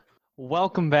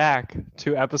Welcome back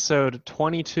to episode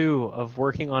 22 of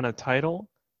Working on a Title.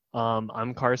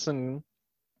 I'm Carson,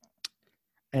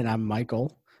 And I'm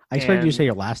Michael. I expected you to and say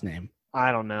your last name.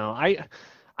 I don't know. I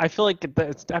feel like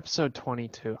it's episode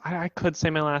 22. I could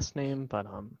say my last name, but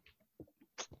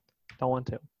don't want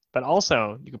to. But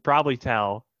also, you could probably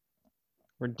tell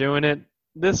we're doing it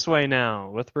this way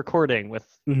now with recording, with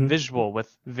visual,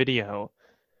 with video.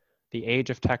 The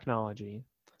age of technology.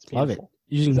 It's Love it. beautiful.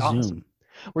 Using It's Zoom. awesome.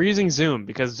 We're using Zoom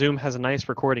because Zoom has a nice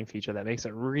recording feature that makes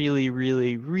it really,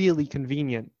 really, really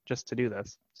convenient just to do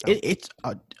this. So. It's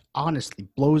honestly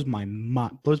blows my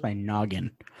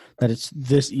noggin that it's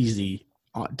this easy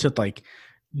to like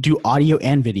do audio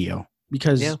and video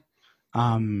because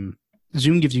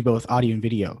Zoom gives you both audio and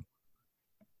video,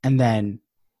 and then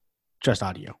just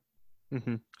audio.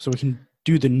 Mm-hmm. So we can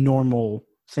do the normal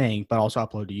thing, but also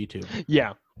upload to YouTube.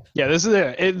 Yeah. This is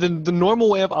it. The normal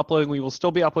way of uploading. We will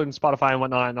still be uploading Spotify and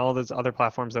whatnot, and all those other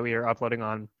platforms that we are uploading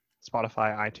on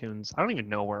Spotify, iTunes. I don't even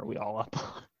know where we all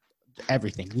upload.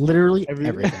 Everything, literally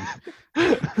everything.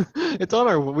 It's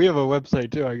on we have a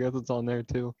website too. I guess it's on there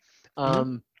too. But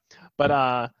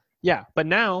now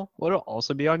it'll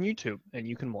also be on YouTube, and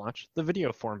you can watch the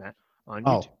video format on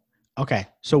YouTube. Okay.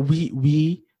 So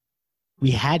we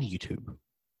had YouTube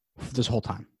for this whole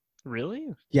time. Really?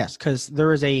 Yes, because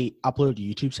there is a upload to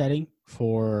YouTube setting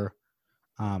for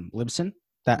Libsyn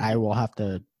that I will have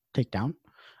to take down.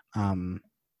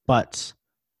 But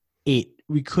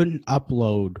we couldn't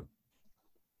upload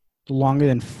longer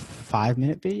than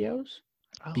 5-minute videos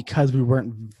because we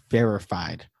weren't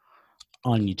verified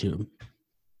on YouTube,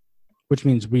 which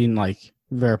means we didn't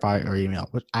verify our email.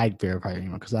 But I'd verify our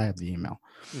email because I have the email.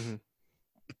 Mm-hmm.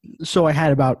 So I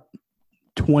had about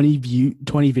 20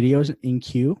 videos in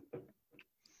queue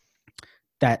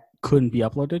that couldn't be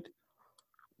uploaded.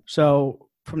 So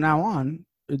from now on,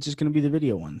 it's just going to be the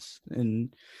video ones.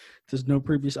 And there's no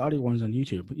previous audio ones on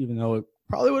YouTube, even though it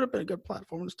probably would have been a good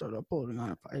platform to start uploading on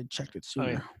if I had checked it sooner.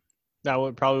 Oh, yeah.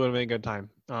 That probably would have been a good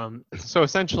time. So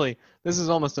essentially, this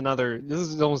is almost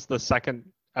the second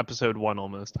episode one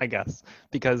almost, I guess.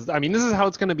 Because, this is how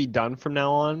it's going to be done from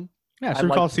now on. Yeah, so we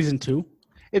call it season 2.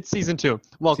 It's season 2.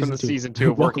 Welcome to season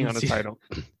 2 of Working on a Title.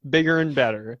 Bigger and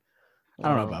better. I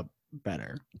don't know about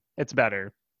better. It's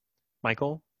better.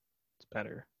 Michael, it's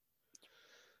better.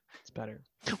 It's better.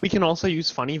 We can also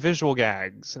use funny visual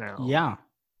gags now. Yeah.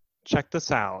 Check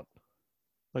this out.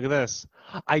 Look at this.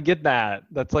 I get that.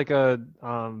 That's like check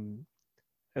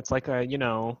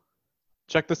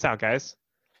this out, guys.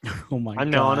 Oh my God. I'm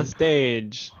now on a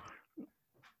stage.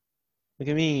 Look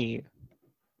at me.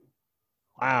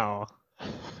 Wow.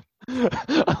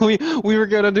 we were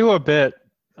going to do a bit.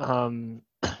 I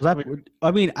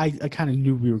kind of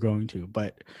knew we were going to,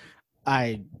 but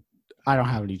I don't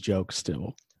have any jokes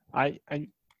still. But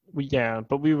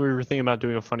we were thinking about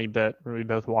doing a funny bit where we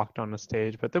both walked on the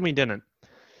stage, but then we didn't.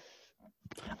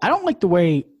 I don't like the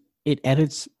way it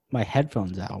edits my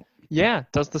headphones out. Yeah,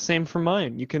 it does the same for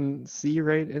mine. You can see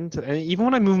right into, and even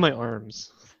when I move my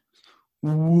arms.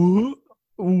 Ooh.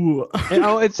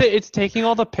 It's taking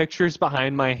all the pictures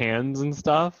behind my hands and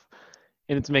stuff,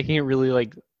 and it's making it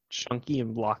really chunky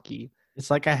and blocky.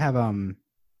 It's like I have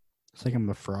it's like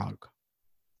I'm a frog.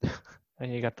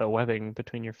 And you got the webbing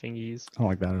between your fingies. I don't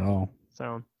like that at all.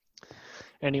 So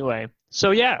anyway,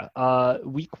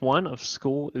 week 1 of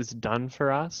school is done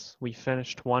for us. We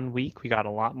finished 1 week. We got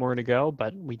a lot more to go,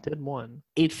 but we did one.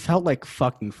 It felt like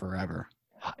fucking forever.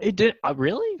 It did?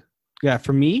 Really? Yeah,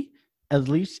 for me, at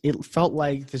least, it felt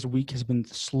like this week has been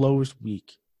the slowest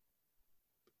week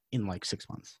in 6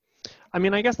 months.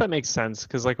 I guess that makes sense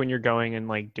because when you're going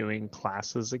and doing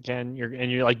classes again, you're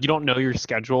you don't know your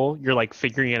schedule. You're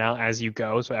figuring it out as you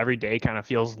go. So every day kind of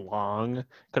feels long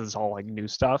because it's all new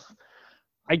stuff.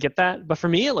 I get that, but for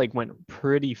me it went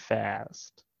pretty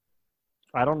fast.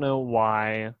 I don't know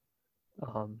why,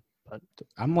 but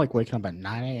I'm waking up at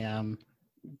 9 a.m.,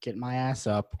 getting my ass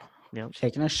up,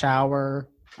 taking a shower.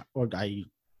 Or I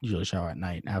usually shower at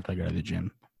night after I go to the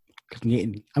gym.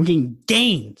 I'm getting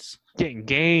gains. Getting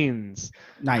gains.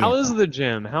 How is the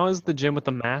gym? How is the gym with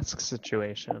the mask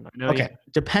situation?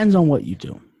 Depends on what you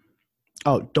do.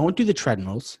 Oh, don't do the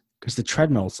treadmills because the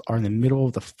treadmills are in the middle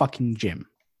of the fucking gym.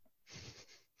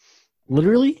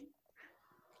 Literally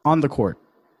on the court.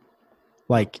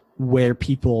 Where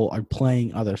people are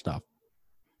playing other stuff.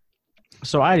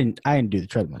 So I didn't do the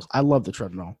treadmills. I love the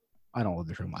treadmill. I don't love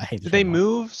the treadmill. I hate the treadmill. Did they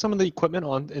move some of the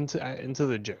equipment into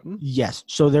the gym? Yes.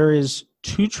 So there is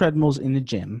 2 treadmills in the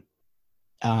gym.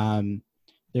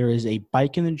 There is a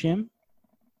bike in the gym.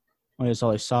 That's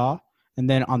all I saw. And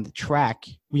then on the track,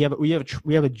 we have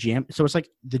a gym. So it's like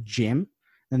the gym,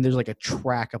 and there's like a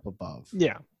track up above.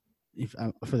 Yeah. If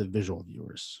for the visual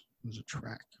viewers, there's a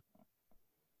track.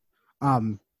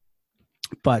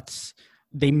 But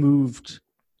they moved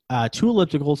 2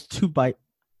 ellipticals, 2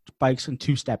 bikes, and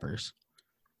 2 steppers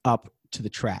up to the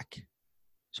track.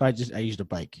 So I used a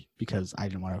bike because I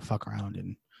didn't want to fuck around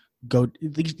and go.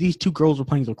 These 2 girls were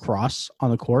playing lacrosse on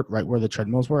the court, right where the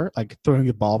treadmills were, like throwing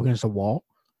the ball against a wall.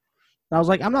 And I was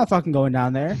like, I'm not fucking going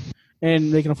down there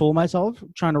and making a fool of myself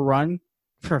trying to run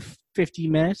for 50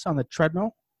 minutes on the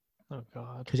treadmill. Oh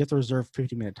God. Because you have to reserve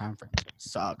 50-minute time frame. It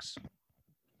sucks.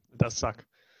 It does suck.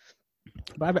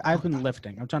 But I've been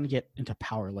lifting. I'm trying to get into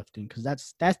powerlifting because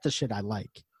that's the shit I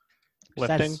like.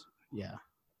 Lifting? Yeah.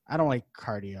 I don't like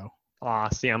cardio.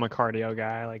 See, I'm a cardio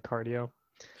guy. I like cardio.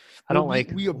 I don't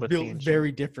like we are lifting built and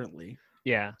very differently.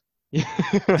 Yeah.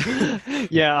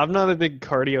 Yeah, I'm not a big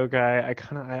cardio guy.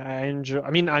 I enjoy.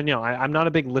 I mean, I know I'm not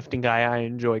a big lifting guy. I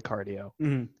enjoy cardio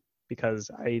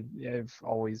because I've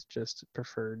always just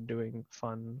preferred doing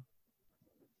fun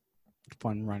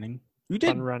running. You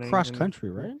did cross country,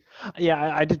 right?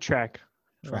 Yeah, I did track.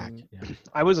 Yeah.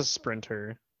 I was a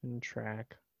sprinter in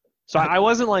track, so I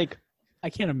wasn't like. I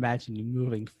can't imagine you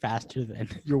moving faster than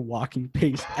your walking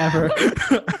pace ever.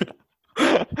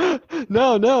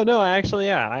 No. Actually,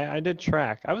 yeah, I did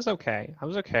track. I was okay. I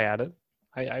was okay at it.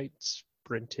 I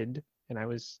sprinted, and I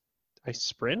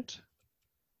sprint.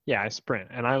 Yeah, I sprint,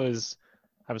 and I was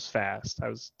fast. I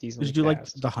was decently fast. Did you like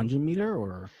the 100-meter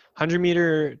or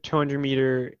 100-meter,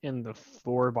 200-meter in the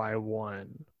 4x1?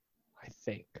 I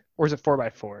think, or is it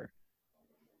 4x4?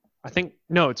 I think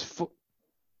no, it's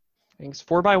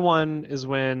 4x1 is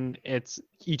when it's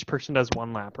each person does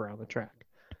 1 lap around the track.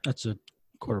 That's a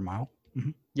quarter mile.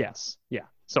 Mm-hmm. Yes, yeah.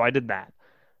 So I did that.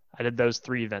 I did those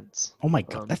 3 events. Oh my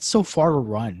God, that's so far to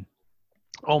run.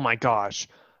 Oh my gosh,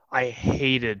 I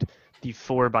hated the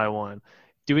 4x1.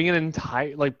 Doing an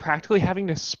entire, like practically having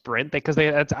to sprint because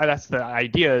that's the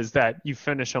idea is that you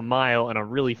finish a mile in a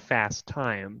really fast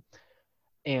time,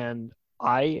 and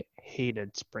I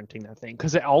hated sprinting that thing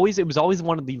because it was always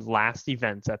one of the last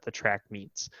events at the track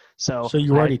meets. So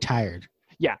you were already tired.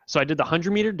 Yeah. So I did the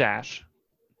 100-meter dash,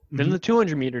 then the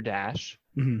 200-meter dash,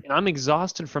 and I'm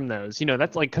exhausted from those. You know,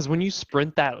 that's like because when you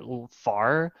sprint that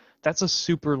far, that's a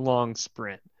super long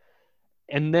sprint.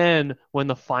 And then when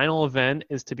the final event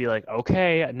is to be like,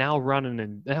 okay, now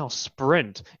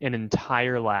sprint an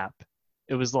entire lap.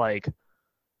 It was like,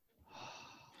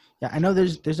 yeah, I know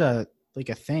there's a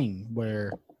thing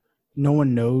where no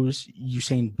one knows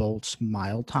Usain Bolt's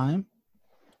mile time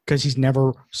because he's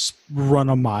never run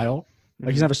a mile.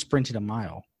 Like he's never sprinted a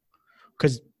mile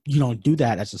because you don't do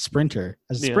that as a sprinter.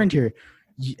 As a sprinter,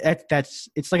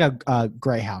 it's like a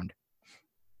greyhound.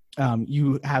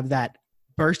 You have that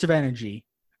burst of energy,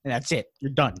 and that's it.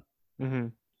 You're done.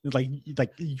 Like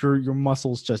your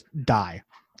muscles just die.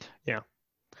 Yeah.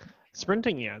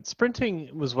 Sprinting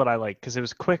was what I liked because it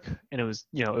was quick and it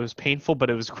was painful, but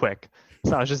it was quick.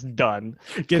 So I was just done.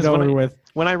 Get over with.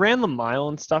 When I ran the mile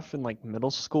and stuff in like middle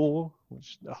school,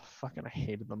 which fucking I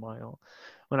hated the mile.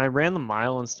 When I ran the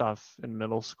mile and stuff in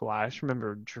middle school, I just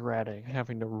remember dreading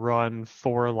having to run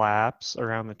 4 laps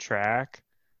around the track.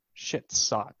 Shit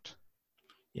sucked.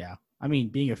 Yeah. I mean,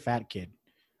 being a fat kid,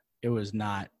 it was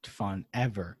not fun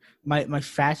ever. My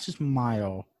fastest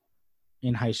mile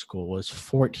in high school was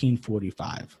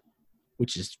 14:45,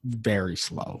 which is very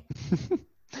slow.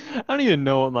 I don't even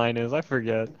know what mine is. I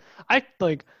forget. I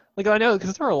know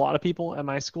because there were a lot of people at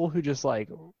my school who just like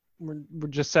were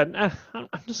just said, I'm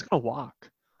just gonna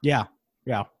walk. Yeah.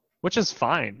 Which is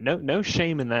fine. No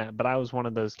shame in that. But I was one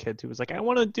of those kids who was like, I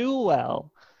want to do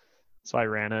well, so I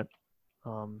ran it.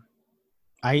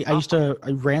 I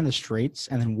ran the straights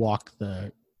and then walked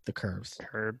the curves.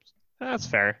 That's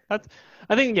fair.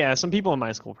 I think some people in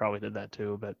my school probably did that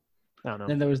too, but I don't know.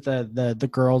 Then there was the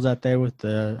girls out there with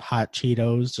the hot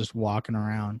Cheetos just walking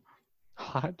around.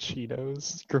 Hot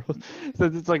Cheetos, girls. So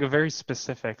it's like a very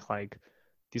specific like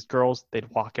these girls. They'd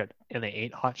walk it and they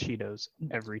ate hot Cheetos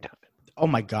every time. Oh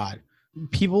my God,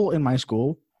 people in my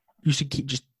school used to keep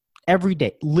just every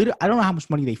day. I don't know how much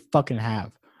money they fucking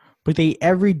have, but they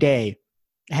every day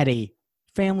had a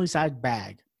family-sized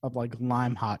bag of like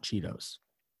lime hot Cheetos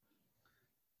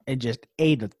and just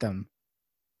ate at them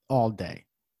all day.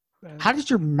 How do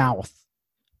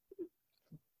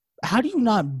you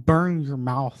not burn your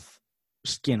mouth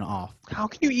skin off? How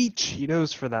can you eat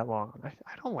Cheetos for that long?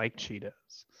 I don't like Cheetos.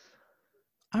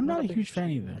 I'm not a huge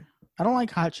fan either. I don't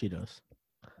like hot Cheetos.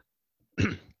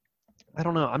 I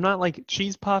don't know. I'm not like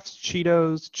cheese puffs,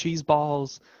 Cheetos, cheese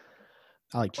balls.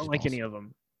 I don't like any of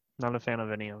them. Not a fan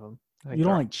of any of them. You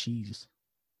don't like cheese.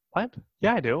 What?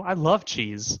 Yeah, I do. I love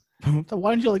cheese. Why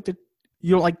don't you like the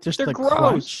You don't like just They're the gross.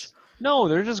 crunch? No,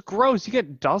 they're just gross. You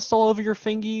get dust all over your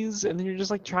fingies, and then you're just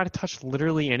like trying to touch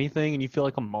literally anything, and you feel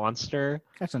like a monster.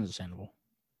 That's understandable.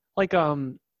 Like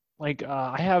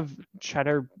I have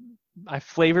cheddar. I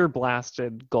flavor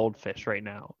blasted goldfish right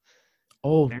now.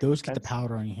 Oh, They're those get the expensive.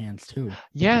 powder on your hands too.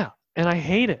 Yeah, and I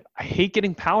hate it. I hate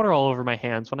getting powder all over my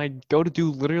hands when I go to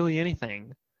do literally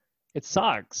anything. It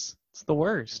sucks. It's the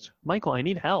worst. Michael, I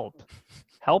need help.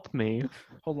 Help me.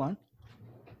 Hold on.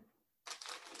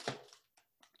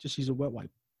 Just use a wet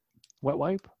wipe. Wet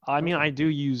wipe? I mean, Okay. I do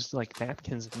use like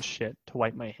napkins and shit to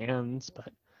wipe my hands, but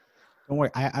Don't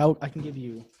worry. I can give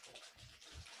you.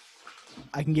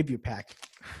 I can give you a pack.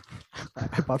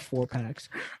 I bought 4 packs.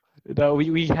 no,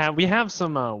 we have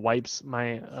some wipes.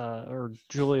 My or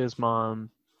Julia's mom,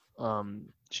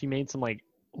 she made some like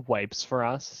wipes for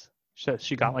us.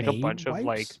 She got like a Made bunch of like,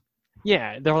 wipes.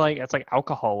 yeah, they're like it's like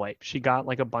alcohol wipes. She got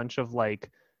like a bunch of like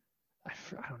I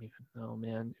don't even know,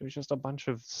 man. It was just a bunch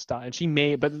of stuff, and she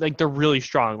made, but like they're really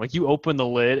strong. Like you open the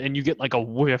lid and you get like a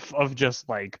whiff of just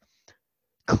like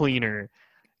cleaner,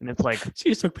 and it's like She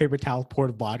just took paper towels,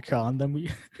 poured vodka on them.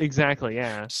 We exactly,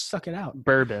 yeah, suck it out.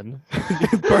 bourbon,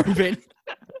 Bourbon.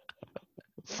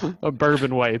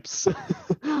 bourbon wipes.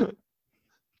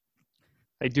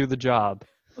 They do the job.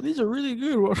 Oh, these are really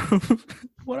good.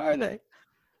 What are they?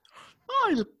 Oh,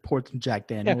 I just poured some Jack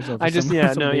Daniels over some baby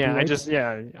wipes.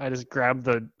 I just grabbed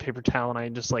the paper towel and I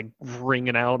just like wring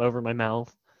it out over my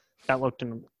mouth. That looked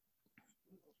in,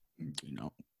 You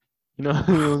know. you know what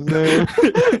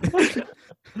I'm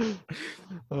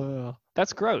saying?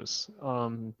 That's gross.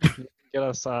 You get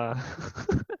us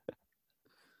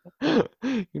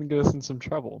you can get us in some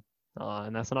trouble.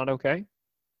 And that's not okay.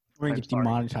 We're gonna I'm get sorry.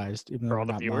 demonetized, even though For all we're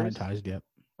the not viewers? monetized yet.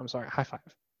 I'm sorry. High five.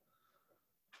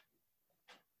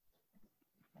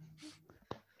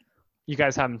 You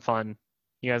guys having fun?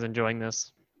 You guys enjoying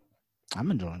this? I'm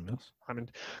enjoying this.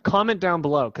 Comment down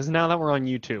below because now that we're on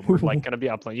YouTube, we're like gonna be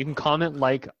uploading. You can comment,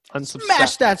 like, unsubscribe,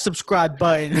 Smash that subscribe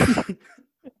button.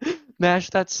 mash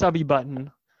that subby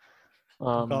button.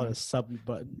 Call it a sub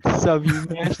button. Subby,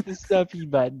 mash the subby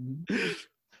button.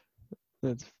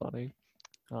 That's funny.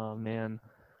 Oh man,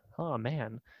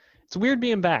 it's weird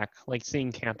being back, like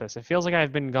seeing campus. It feels like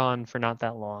I've been gone for not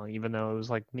that long, even though it was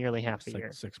like nearly half a It's like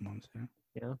year. 6 months.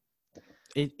 Yeah.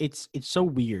 It's so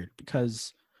weird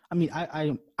because I mean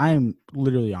I'm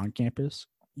literally on campus.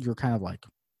 You're kind of like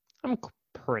I'm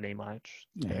pretty much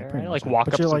Yeah, there. pretty I much like on- walk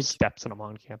but up you're some like- steps and I'm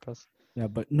on campus. yeah,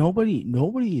 but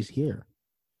nobody is here.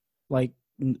 Like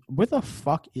where the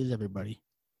fuck is everybody?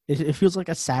 It feels like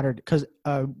a Saturday because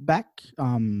back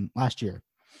last year,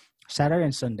 Saturday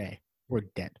and Sunday were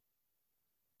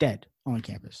dead on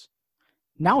campus.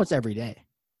 Now it's every day,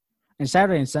 and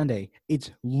Saturday and Sunday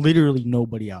it's literally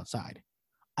nobody outside.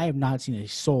 I have not seen a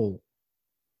soul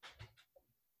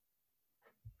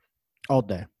all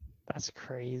day. That's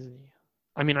crazy.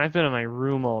 I mean, I've been in my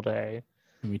room all day,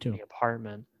 Me in too. the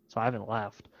apartment, so I haven't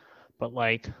left. But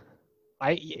like,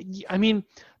 I mean,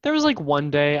 there was like one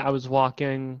day I was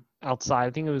walking outside. I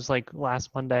think it was like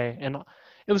last Monday, and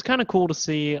it was kind of cool to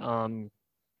see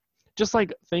just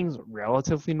like things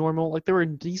relatively normal. Like there were a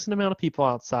decent amount of people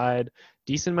outside,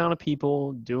 decent amount of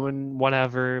people doing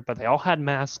whatever, but they all had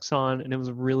masks on, and it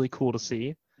was really cool to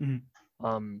see.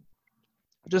 Mhm.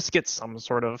 Just get some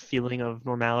sort of feeling of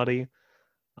normality.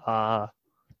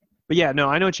 But yeah, no,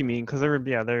 I know what you mean because there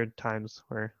are times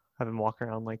where I've been walking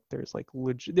around like there's like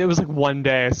legit. It was like one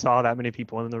day I saw that many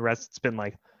people, and then the rest it's been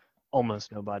like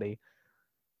almost nobody.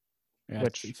 Yeah,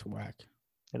 Which- it's whack.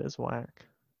 It is whack.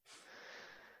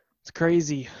 It's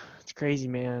crazy. It's crazy,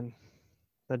 man.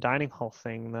 The dining hall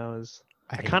thing though is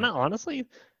I hate kind it. of honestly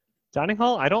dining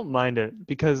hall I don't mind it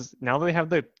because now that they have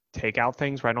the takeout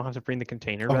things where I don't have to bring the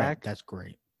container Okay, back. that's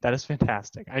great. That is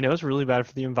fantastic. I know it's really bad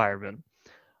for the environment,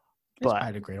 It's but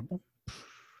biodegradable.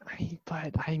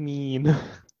 I mean,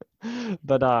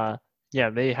 but yeah,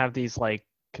 they have these like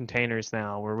containers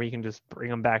now where we can just bring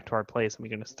them back to our place and we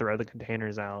can just throw the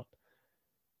containers out.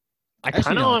 I Actually,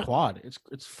 kind on the of quad.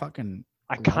 It's fucking.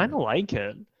 I kind of like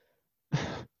it.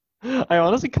 I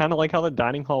honestly kind of like how the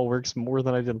dining hall works more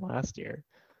than I did last year.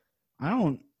 I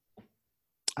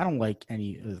don't like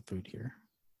any of the food here.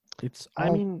 It's all I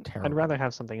mean, terrible. I'd rather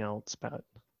have something else, but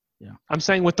Yeah. I'm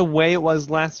saying with the way it was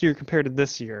last year compared to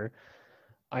this year,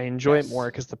 I enjoy it Yes. more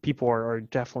because the people are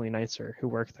definitely nicer who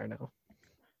work there now.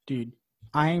 Dude,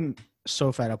 I'm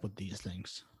so fed up with these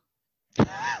things.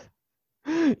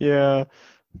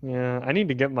 Yeah, I need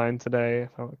to get mine today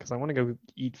because I want to go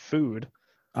eat food.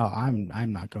 Oh, I'm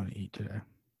not going to eat today.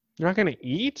 You're not gonna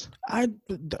eat? I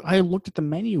looked at the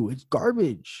menu. It's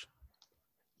garbage.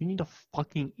 You need to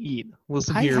fucking eat.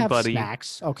 Listen I here, have buddy.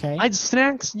 snacks, okay? I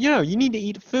snacks. You need to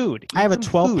eat food. I have a some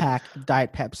 12 food. pack of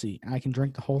Diet Pepsi, and I can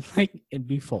drink the whole thing and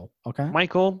be full, okay?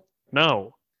 Michael,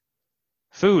 no.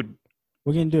 Food.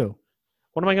 What are you gonna do?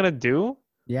 What am I gonna do?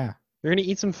 Yeah. You're gonna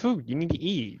eat some food. You need to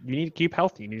eat. You need to keep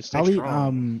healthy. You need to stay I'll eat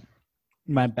strong.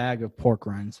 my bag of pork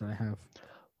rinds that I have.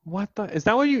 What the? Is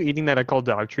that what you're eating that I called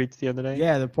dog treats the other day?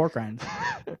 Yeah, the pork rinds.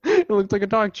 It looked like a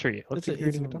dog treat. It looked It's a, like you're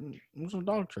it's, eating a, a dog treat. it's a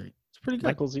dog treat. It's pretty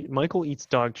good. Michael eats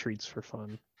dog treats for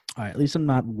fun. All right, at least I'm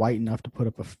not white enough to put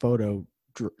up a photo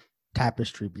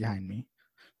tapestry behind me.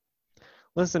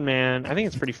 Listen, man, I think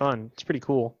it's pretty fun. It's pretty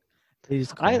cool. It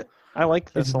is cool. I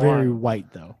like this It's a very lot.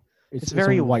 It's though. It's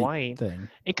very a white thing.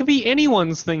 It could be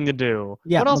anyone's thing to do.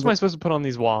 Yeah, What else am I supposed to put on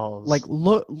these walls? Like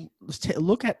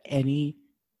look at any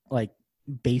like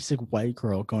basic white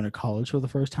girl going to college for the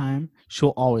first time. She'll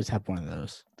always have one of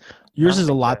those. Yours is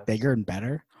a lot bigger and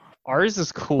better. Ours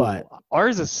is cool. But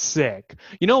ours is sick.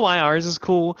 You know why ours is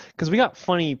cool? Because we got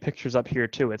funny pictures up here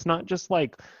too. It's not just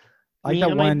like I me got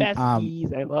and my one.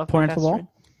 besties. I love Point my at the best wall. friend.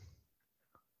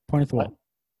 Point at the wall.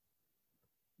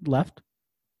 Left.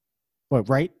 What?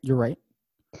 Right? You're right.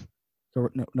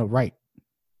 No, right.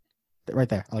 Right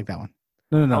there. I like that one.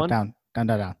 No. Down.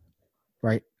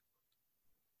 Right.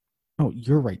 No,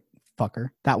 you're right, fucker.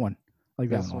 That one. I like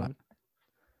that one a lot.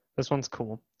 This one's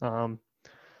cool.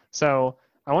 So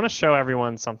I want to show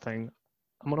everyone something.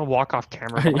 I'm gonna walk off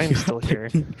camera, but I'm still here.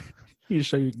 You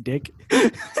show your dick.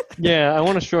 Yeah, I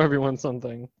want to show everyone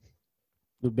something.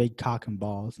 The big cock and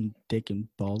balls and dick and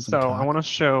balls. So I want to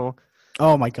show.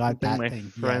 Oh my god, that my thing.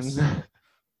 friends. Yes.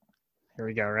 Here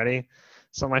we go. Ready?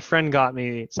 So my friend got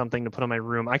me something to put in my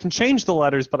room. I can change the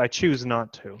letters, but I choose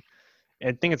not to.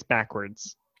 I think it's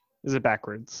backwards. Is it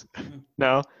backwards?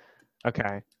 No?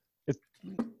 Okay.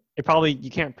 It probably, you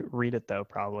can't read it though,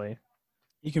 probably.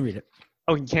 You can read it.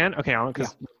 Oh, you can? Okay, okay.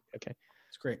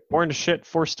 It's great. Born to shit,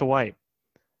 forced to wipe.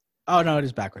 Oh no, it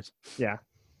is backwards. Yeah.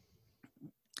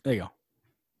 There you go.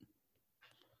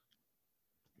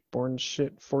 Born to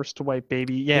shit, forced to wipe,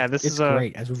 baby. Yeah, it's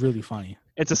great. It's really funny.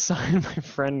 It's a sign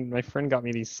my friend got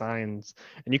me these signs,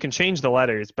 and you can change the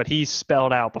letters, but he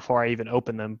spelled out before I even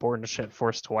opened them, born to shit,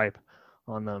 forced to wipe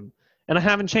on them. And I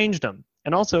haven't changed them.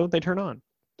 And also, they turn on.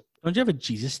 Don't you have a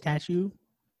Jesus statue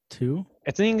too?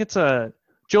 I think it's a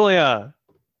Julia.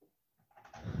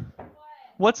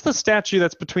 What's the statue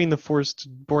that's between the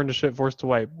born to shit, forced to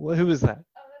wipe? Who is that?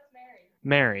 Oh, that's Mary.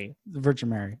 Mary. The Virgin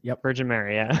Mary. Yep. Virgin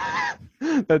Mary, yeah.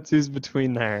 That's who's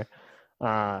between there.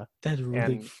 That's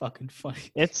really fucking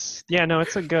funny. It's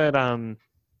a good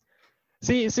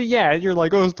see, yeah, you're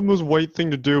like, oh, it's the most white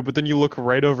thing to do, but then you look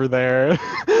right over there.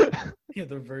 Yeah,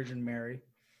 the Virgin Mary.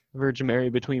 Virgin Mary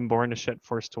between born to shit,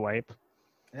 forced to wipe.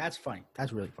 That's funny.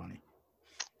 That's really funny.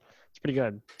 It's pretty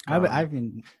good. I've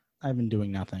been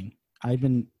doing nothing. I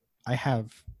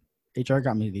have HR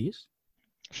got me these.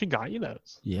 She got you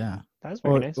those. Yeah. That's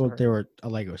very nice. Well, they were a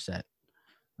Lego set.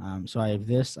 So I have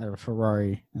this, I have a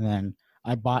Ferrari, and then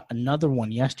I bought another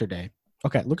one yesterday.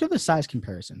 Okay, look at the size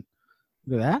comparison.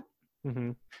 Look at that.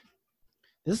 Mm-hmm.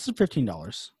 This is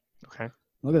 $15. Okay.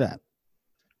 Look at that.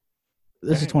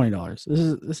 This is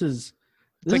 $20. This is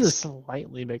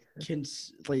slightly bigger.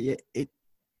 It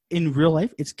in real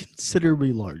life, it's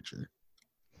considerably larger.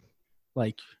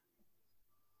 Like,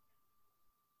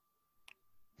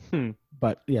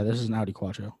 but yeah, this is an Audi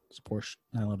Quattro. It's a Porsche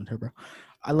 911 Turbo.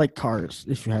 I like cars,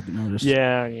 if you haven't noticed.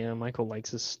 Yeah. Michael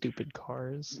likes his stupid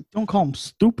cars. Don't call them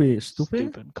stupid.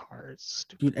 Stupid cars.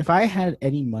 Dude, if I had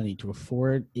any money to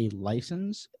afford a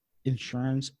license,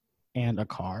 insurance, and a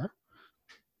car,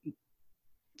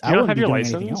 I don't have your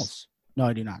license. Else. No,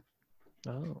 I do not.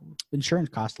 Oh. Insurance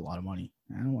costs a lot of money.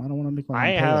 I don't want to make my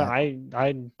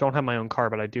I don't have my own car,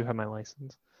 but I do have my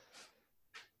license.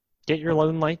 Get your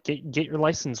get your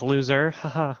license, loser.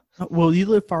 Haha. Well, you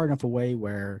live far enough away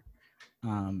where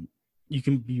you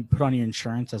can be put on your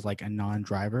insurance as like a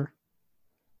non-driver.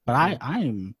 But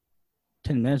I'm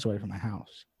 10 minutes away from my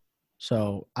house.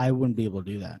 So I wouldn't be able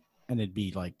to do that. And it'd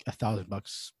be like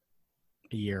 $1,000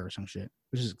 a year or some shit,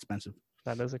 which is expensive.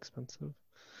 That is expensive.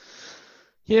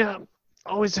 Yeah,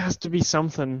 always has to be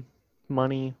something.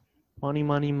 Money.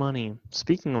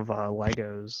 Speaking of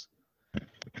Legos,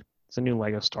 it's a new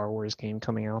Lego Star Wars game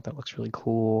coming out that looks really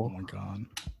cool. Oh my god.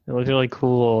 It looks really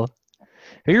cool.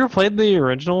 Have you ever played the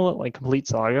original, like, Complete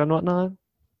Saga and whatnot?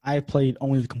 I played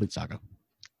only the Complete Saga.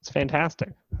 It's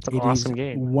fantastic. It's an awesome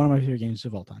game. One of my favorite games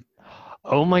of all time.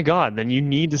 Oh my god, then you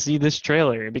need to see this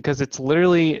trailer because it's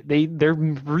literally they're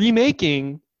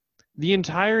remaking the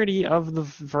entirety of the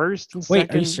first and second.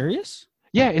 Wait, are you serious?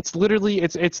 Yeah, it's literally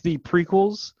it's the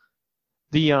prequels,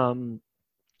 the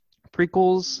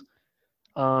prequels,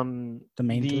 The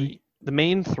main three? The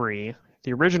main three,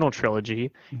 the original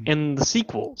trilogy, Mhm. and the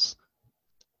sequels,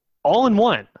 all in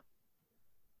one,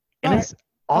 and All right, it's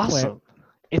I'll play it. awesome.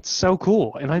 It's so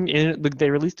cool, and I'm in it. They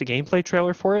released a gameplay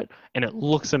trailer for it, and it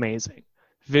looks amazing,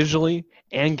 visually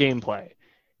and gameplay.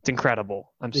 It's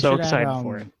incredible. I'm They so should add excited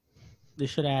for it. they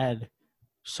should add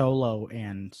Solo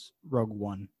and Rogue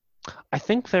One. I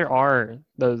think there are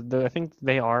I think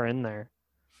they are in there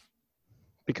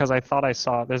because I thought I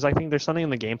saw I think there's something in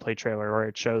the gameplay trailer where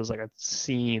it shows like a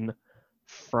scene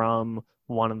from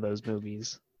one of those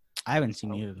movies. I haven't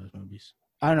seen either of those movies.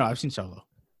 I don't know. I've seen Solo.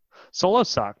 Solo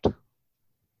sucked.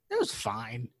 It was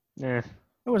fine. Eh.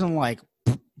 It wasn't like,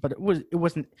 but it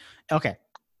wasn't okay.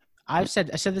 I said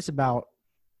this about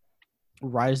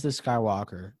Rise of the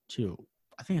Skywalker too.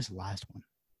 I think it's the last one.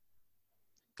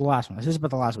 The last one. I said this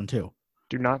about the last one too.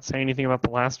 Do not say anything about the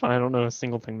last one. I don't know a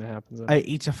single thing that happens in it.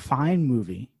 It's a fine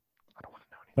movie. I don't want to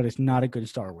know anything. But it's not a good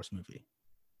Star Wars movie.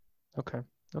 Okay.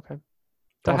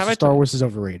 So also, Star Wars is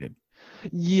overrated.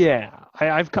 Yeah,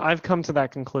 I've come to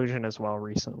that conclusion as well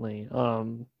recently.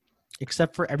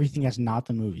 Except for everything that's not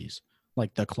the movies,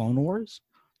 like the Clone Wars,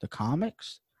 the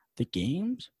comics, the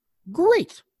games.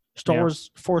 Great. Star Wars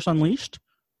Force Unleashed.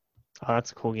 Oh,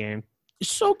 that's a cool game.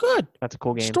 It's so good. That's a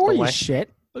cool game. Story is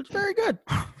shit, but it's very good.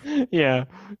 Yeah.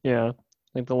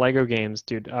 Like the Lego games,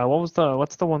 dude. What's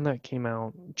the one that came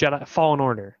out? Jedi Fallen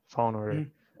Order. Mm-hmm.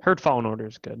 Heard Fallen Order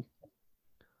is good.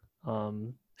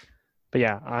 But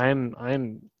yeah,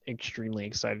 I'm extremely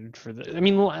excited for the. I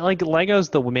mean, like Lego's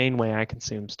the main way I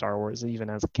consume Star Wars, even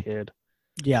as a kid.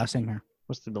 Yeah, same here.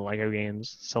 Was through the Lego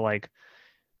games. So like,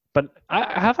 but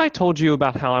have I told you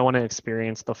about how I want to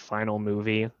experience the final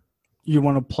movie? You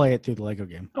want to play it through the Lego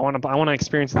game. I want to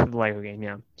experience it through the Lego game.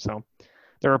 Yeah. So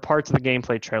there were parts of the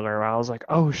gameplay trailer where I was like,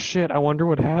 oh shit, I wonder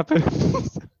what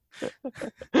happens.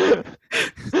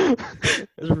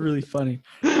 It's really funny.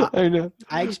 I know.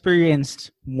 I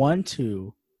experienced 1,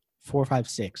 2, 4, 5,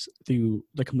 6 through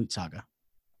the complete saga.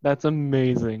 That's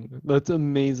amazing.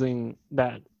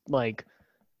 That like,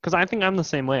 because I think I'm the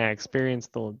same way. I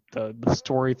experienced the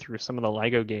story through some of the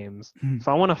Lego games. If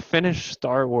I want to finish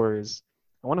Star Wars,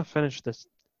 I want to finish this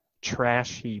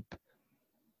trash heap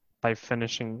by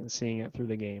seeing it through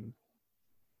the game.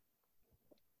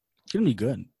 It's gonna be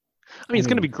good. I mean, it's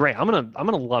gonna be great. I'm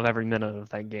gonna love every minute of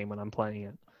that game when I'm playing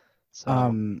it.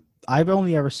 So. I've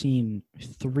only ever seen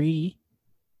 3,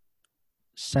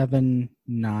 7,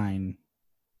 9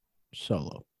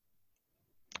 Solo.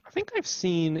 I think I've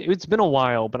seen. It's been a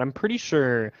while, but I'm pretty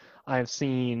sure I've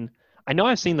seen. I know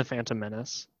I've seen The Phantom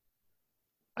Menace.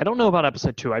 I don't know about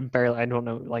episode 2. I don't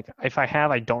know. Like, if I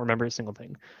have, I don't remember a single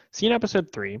thing. Seen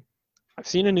episode 3. I've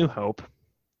seen A New Hope.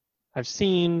 I've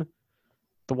seen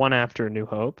the one after A New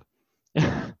Hope.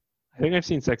 I think I've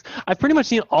seen 6. I've pretty much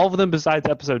seen all of them besides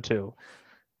episode 2.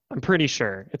 I'm pretty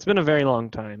sure. It's been a very long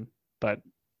time, but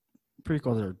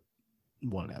prequels are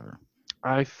whatever.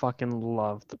 I fucking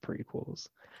love the prequels.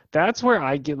 That's where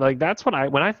I get like when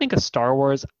I think of Star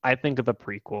Wars, I think of the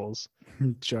prequels.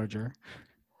 Jar Jar.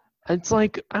 It's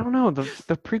like, I don't know, the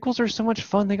prequels are so much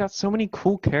fun. They got so many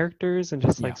cool characters and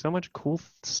just like so much cool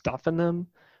stuff in them.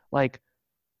 Like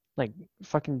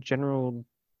fucking General,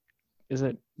 is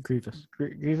it Grievous?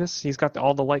 Grievous? He's got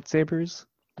all the lightsabers.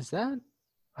 Is that?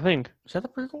 I think. Is that the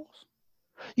prequels?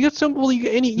 You got some. Well,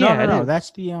 no.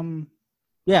 That's the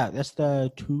Yeah, that's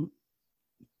the 2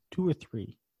 or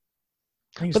 3.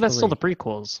 But that's 3. Still the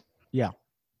prequels. Yeah.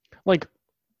 Like,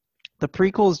 the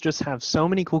prequels just have so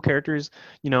many cool characters.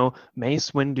 You know,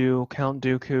 Mace Windu, Count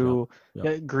Dooku,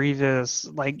 Grievous.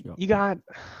 Like, you got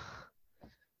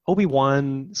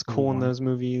Obi-Wan is cool in those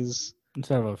movies.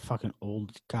 Instead of a fucking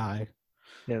old guy.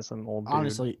 Yeah, some old dude.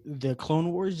 Honestly, the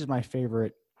Clone Wars is my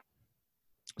favorite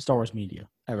Star Wars media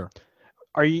ever.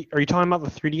 Are you talking about the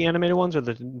 3D animated ones or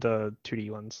the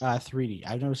 2D ones? 3D.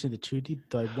 I've never seen the 2D,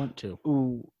 but I want to.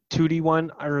 Ooh, 2D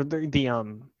one or the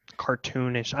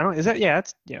cartoonish. I don't. Is that? Yeah,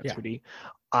 it's 2D.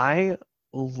 I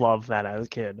love that as a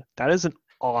kid. That is an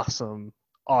awesome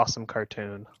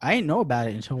cartoon. I didn't know about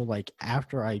it until like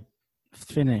after I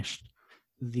finished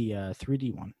the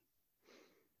 3D one.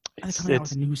 It's coming out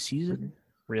with a new season.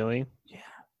 Really? Yeah.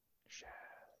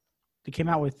 They came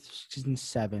out with season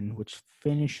 7, which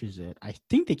finishes it. I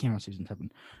think they came out with season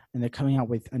 7, and they're coming out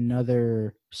with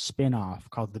another spin-off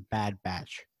called The Bad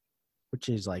Batch, which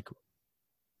is like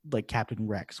Captain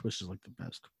Rex, which is like the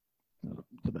best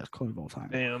clone of all time.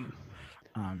 Damn.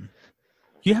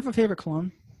 Do you have a favorite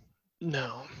clone?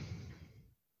 No.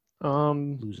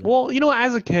 Loser. Well,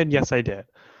 as a kid, yes, I did.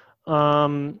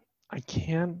 I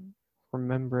can't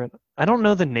remember it. I don't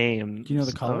know the name. Do you know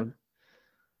the color?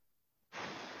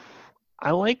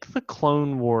 I like the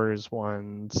Clone Wars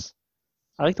ones.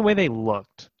 I like the way they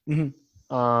looked.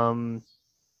 Mm-hmm.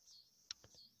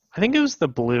 I think it was the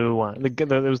blue one.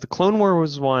 It was the Clone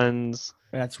Wars ones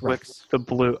That's with Rex. the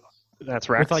blue. That's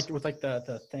With Rex. like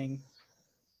the thing.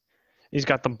 He's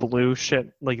got the blue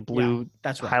shit, like Yeah, blue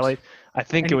that's Rex. highlight. I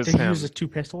think it And was he uses him. 2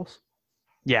 pistols.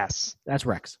 Yes. That's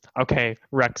Rex. Okay.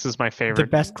 Rex is my The favorite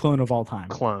best clone of all time.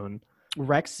 clone.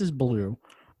 Rex is blue,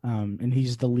 and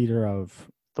he's the leader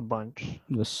of The bunch.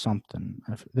 the something,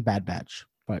 the Bad Batch.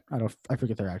 But I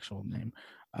forget their actual name.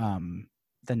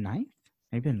 The ninth,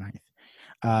 maybe the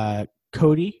ninth.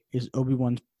 Cody is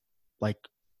Obi-Wan's like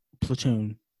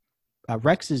platoon.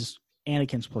 Rex is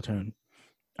Anakin's platoon.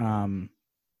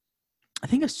 I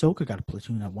think Ahsoka got a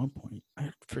platoon at one point.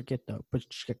 I forget though, but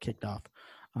she got kicked off.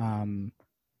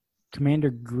 Commander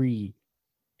Gree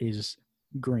is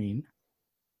green.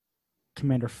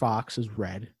 Commander Fox is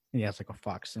red. And he has like a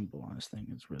fox symbol on his thing.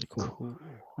 It's really cool.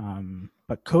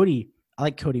 But Cody, I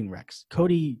like Cody and Rex.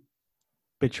 Cody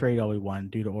betrayed Obi-Wan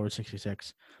due to Order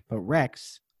 66, but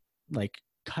Rex like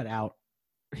cut out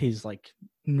his like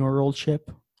neural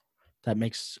chip that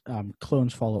makes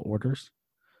clones follow orders,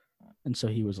 and so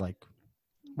he was like,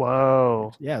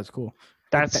 Whoa. yeah, it's cool.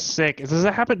 That's sick. Does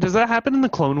that happen? Does that happen in the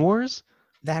Clone Wars?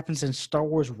 That happens in Star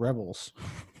Wars Rebels.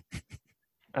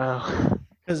 Oh.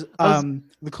 Because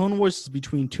the Clone Wars is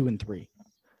between 2 and 3.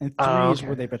 And 3 is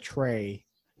where they betray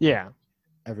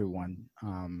everyone.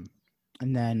 And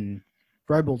then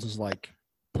Rebels is like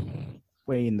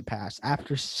way in the past.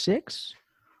 After 6?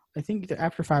 I think either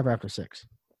after 5 or after 6.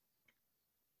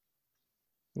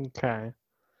 Okay.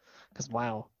 Because,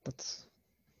 wow, it's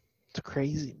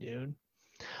crazy, dude.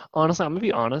 Honestly, I'm going to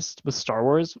be honest with Star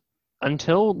Wars.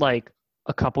 Until like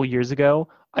a couple years ago,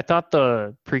 I thought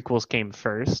the prequels came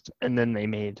first, and then they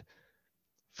made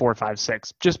 4, 5,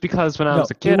 6. Just because when I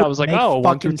was a kid, I was like, oh,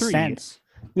 1 through 3. Sense.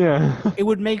 Yeah. It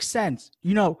would make sense.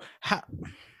 You know, how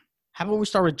about we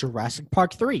start with Jurassic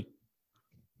Park 3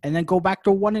 and then go back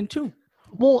to 1 and 2?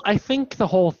 Well, I think the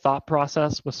whole thought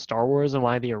process with Star Wars and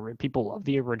why people love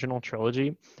the original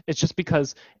trilogy, it's just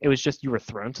because it was just you were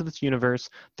thrown to this universe.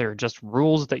 There are just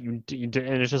rules that you did,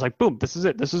 and it's just like, boom, this is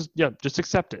it. This is, just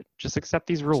accept it. Just accept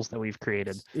these rules that we've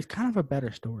created. It's kind of a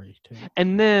better story, too.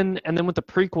 And then with the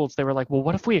prequels, they were like, well,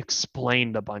 what if we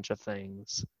explained a bunch of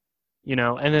things?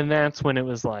 And then that's when it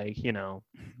was like,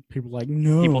 people like,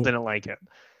 no. People didn't like it.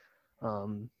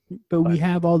 But we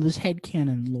have all this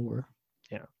headcanon lore.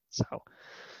 Yeah, so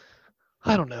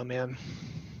I don't know, man.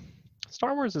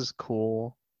 Star Wars is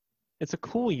cool. It's a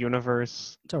cool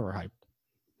universe. It's overhyped.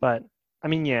 But, I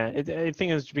mean, yeah, I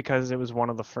think it's because it was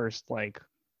one of the first, like,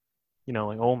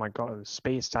 oh my god,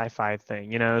 space sci-fi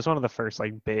thing. It was one of the first,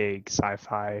 like, big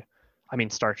sci-fi. I mean,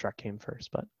 Star Trek came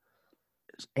first, but...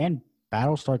 And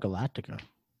Battlestar Galactica.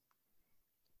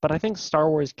 But I think Star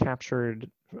Wars captured,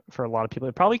 for a lot of people,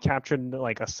 it probably captured,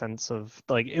 like, a sense of,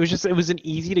 like, it was an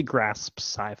easy-to-grasp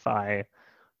sci-fi...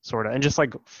 sort of, and just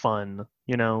like fun,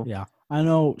 Yeah, I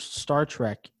know Star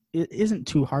Trek, it isn't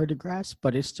too hard to grasp,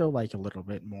 but it's still like a little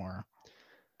bit more.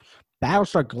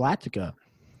 Battlestar Galactica,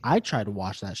 I tried to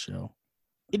watch that show.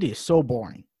 It is so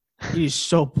boring. It is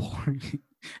so boring.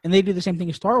 And they do the same thing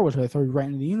as Star Wars, where they throw you right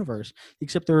into the universe,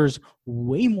 except there's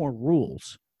way more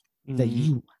rules that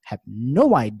you have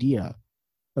no idea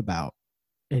about,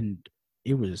 and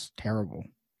it was terrible.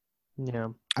 Yeah,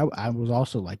 I was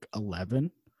also like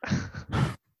 11.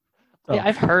 Yeah,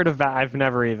 I've heard of that. I've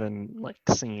never even like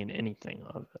seen anything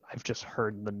of it. I've just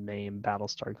heard the name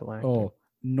Battlestar Galactica. Oh,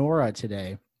 Nora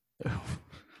today.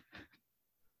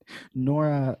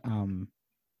 Nora,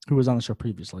 who was on the show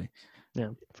previously. Yeah,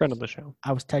 friend of the show.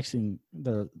 I was texting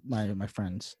my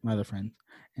other friend,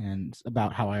 and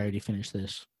about how I already finished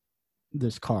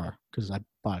this car because I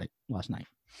bought it last night.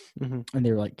 Mm-hmm. And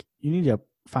they were like, "You need to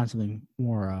find something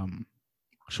more."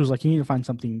 She was like, "You need to find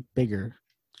something bigger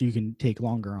so you can take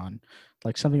longer on,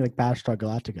 like something like Battlestar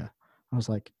Galactica." I was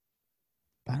like,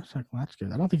 "Battlestar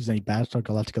Galactica? I don't think there's any Battlestar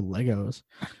Galactica Legos."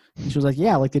 And she was like,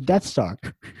 "Yeah, like the Death Star."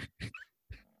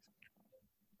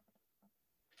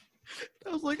 I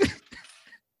was like,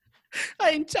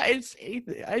 I didn't say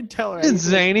anything. I didn't tell her. You didn't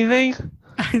say anything.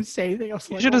 I didn't say anything. I was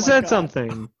You like, should have oh my said God.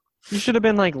 something. You should have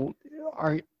been like,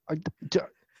 I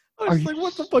was like,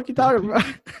 what the fuck are you talking about?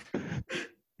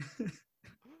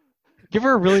 Give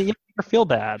her you feel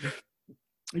bad.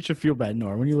 You should feel bad,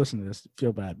 Nora. When you listen to this,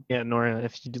 feel bad. Yeah, Nora,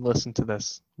 if you listen to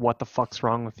this, what the fuck's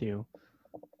wrong with you?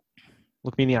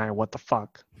 Look me in the eye. What the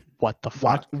fuck? What the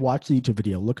fuck? Watch the YouTube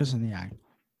video. Look us in the eye.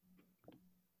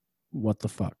 What the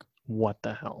fuck? What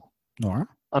the hell? Nora?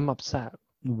 I'm upset.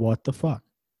 What the fuck?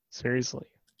 Seriously.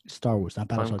 Star Wars, not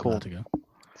Battlestar Galactica.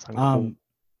 Cool.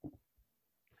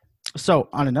 So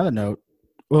on another note,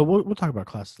 well, we'll talk about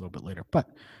classes a little bit later. But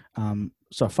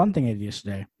so a fun thing I did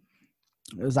yesterday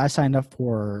is I signed up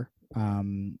for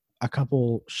a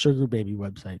couple sugar baby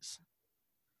websites.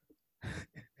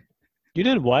 You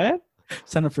did what?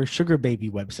 Signed up for sugar baby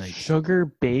websites. Sugar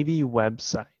baby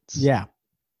websites. Yeah,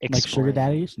 Explain. like sugar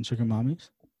daddies and sugar mommies.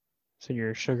 So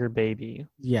you're a sugar baby.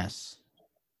 Yes,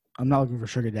 I'm not looking for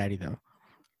sugar daddy though,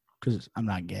 because I'm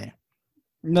not gay.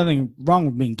 Nothing wrong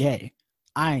with being gay.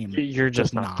 You're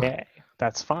just not gay.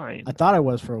 That's fine. I thought I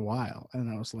was for a while, and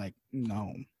I was like,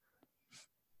 no.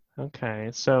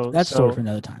 Okay, so That's a story for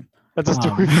another time. That's a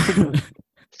story.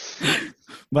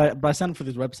 But I signed up for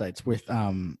these websites with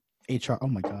HR. Oh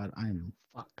my god, I'm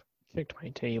kicked my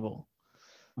table.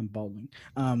 I'm balding.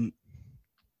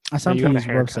 I signed up for these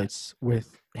websites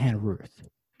with Hannah Ruth.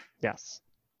 Yes.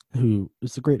 Who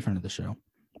is a great friend of the show.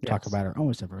 Yes. Talk about her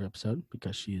almost every episode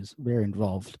because she is very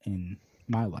involved in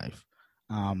my life.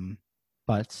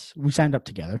 But we signed up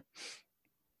together,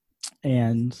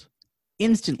 and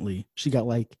instantly she got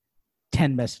like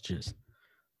 10 messages.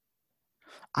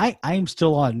 I'm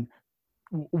still on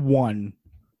one,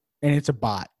 and it's a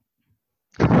bot.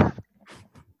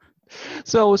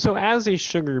 So as a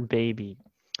sugar baby,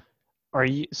 are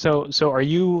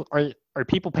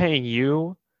people paying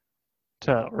you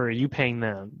or are you paying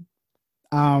them?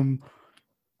 I'm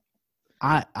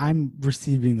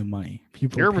receiving the money.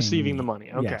 You're receiving the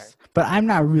money. Okay. Yes. But I'm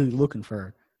not really looking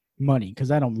for money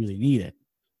because I don't really need it.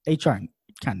 HR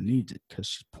kind of needs it because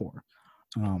she's poor.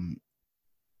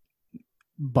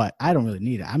 But I don't really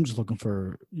need it. I'm just looking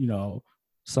for,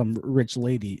 some rich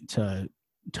lady to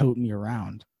tote me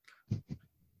around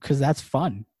because that's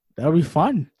fun. That'll be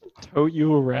fun. Tote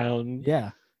you around.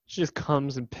 Yeah. She just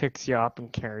comes and picks you up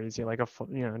and carries you like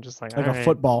just like a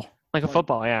football. Like a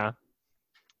football, yeah.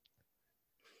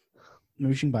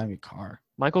 Maybe she can buy me a car.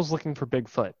 Michael's looking for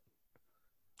Bigfoot.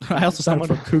 I also signed up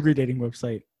for a cougar dating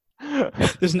website.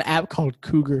 There's an app called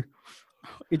Cougar.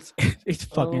 It's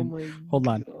fucking. Hold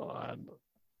on. God.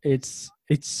 It's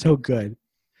so good.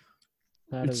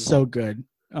 It's so good.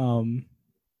 I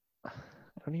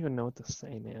don't even know what to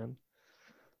say, man.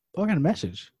 Oh, I got a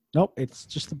message. Nope, it's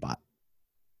just a bot.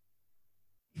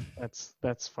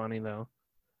 That's funny though.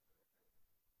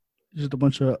 Just a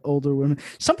bunch of older women.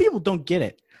 Some people don't get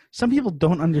it. Some people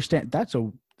don't understand. I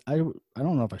don't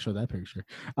know if I showed that picture.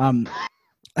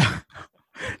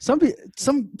 Some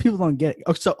people don't get it.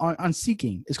 Oh, so on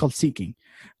Seeking, it's called Seeking,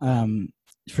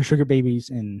 for sugar babies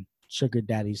and sugar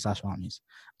daddies / mommies.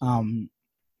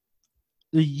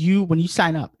 When you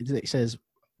sign up, it says,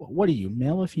 "What are you,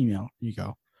 male or female?" You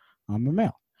go, "I'm a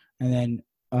male," and then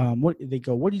what are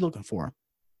you looking for?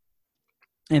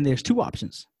 And there's two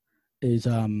options: is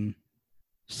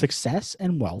success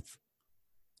and wealth,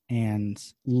 and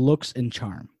looks and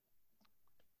charm.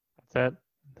 That's it.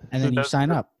 And then you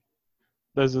sign up.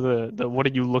 Those are the what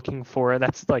are you looking for?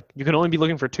 That's like you can only be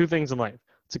looking for two things in life: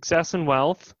 success and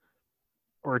wealth,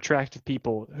 or attractive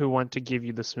people who want to give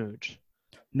you the smooch.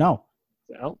 No.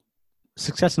 Well,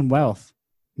 success and wealth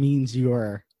means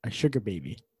you're a sugar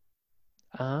baby.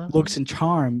 Looks and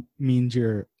charm means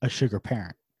you're a sugar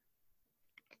parent.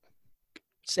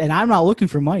 And I'm not looking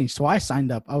for money, so I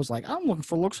signed up. I was like, I'm looking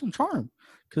for looks and charm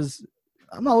because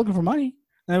I'm not looking for money.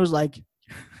 And it was like,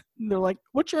 they're like,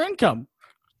 what's your income?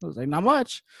 I was like, not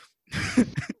much.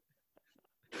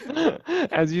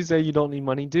 As you say, you don't need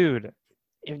money, dude.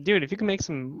 If you can make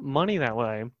some money that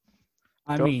way,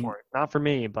 go for it. Not for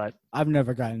me, but I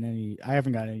haven't gotten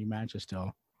any matches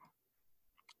still.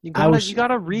 You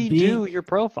gotta redo your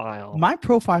profile. My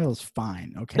profile is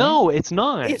fine, okay? No, it's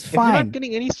not. It's fine. If you're not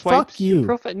getting any swipes, fuck you.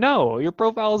 Your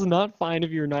profile is not fine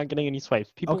if you're not getting any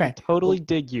swipes. People will totally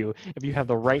dig you if you have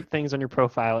the right things on your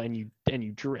profile and you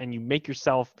make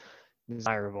yourself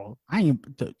desirable.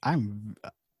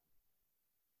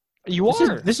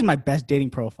 This is my best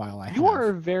dating profile I have. You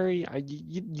are very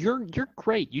you're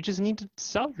great. You just need to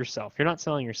sell yourself. You're not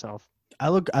selling yourself. I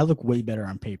look way better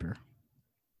on paper.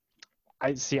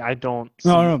 I see. I don't.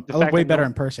 No. I look way better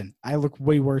in person. I look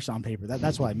way worse on paper.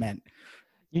 That's what I meant.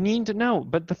 You need to know,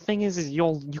 but the thing is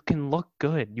you can look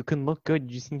good. You can look good.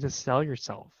 You just need to sell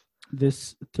yourself.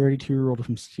 This 32-year-old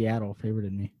from Seattle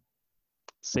favorited me.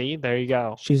 See, there you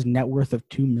go. She has a net worth of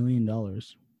 $2 million.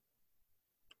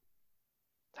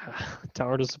 Tell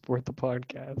her to support the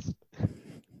podcast.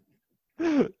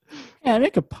 Yeah, I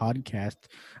make a podcast.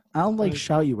 I'll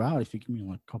shout you out if you give me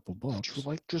a couple bucks.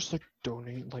 Would you just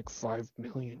donate $5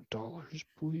 million,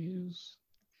 please?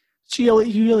 She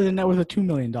really net worth of $2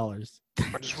 million.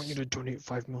 I just want you to donate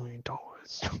 $5 million.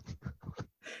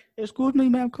 Excuse me,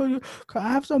 ma'am. Could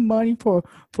I have some money for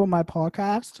my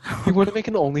podcast? You want to make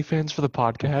an OnlyFans for the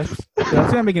podcast?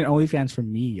 That's gonna make an OnlyFans for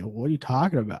me. What are you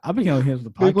talking about? I'm making OnlyFans for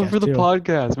the Make one podcast for the too.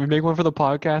 podcast. We make one for the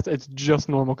podcast. It's just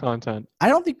normal content. I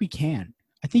don't think we can.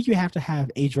 I think you have to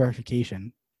have age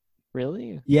verification.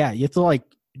 Really? Yeah, you have to like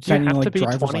You send in have to like be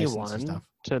driver's license and 21 stuff.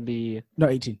 to be. No,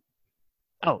 18.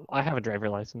 Oh, I have a driver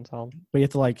license. But you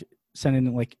have to like send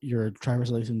in like your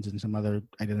driver's license and some other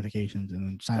identifications and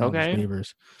then sign all these Okay.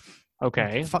 waivers.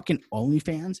 Okay. Fucking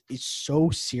OnlyFans is so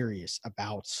serious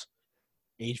about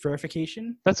age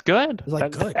verification. That's good. It's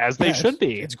like good. As they should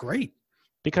be. It's great.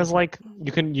 Because like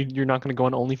you're not gonna go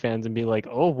on OnlyFans and be like,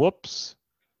 oh whoops.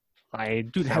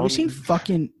 Dude, have you seen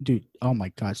fucking dude? Oh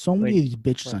my god, so many of these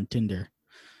bitches on Tinder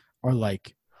are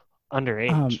like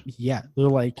underage? Yeah, they're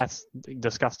like that's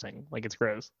disgusting. Like it's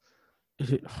gross.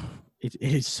 It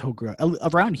is so gross.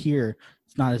 Around here,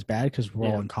 it's not as bad because we're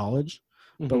all in college.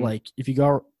 Mm-hmm. But like if you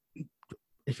go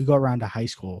around to high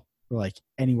school or like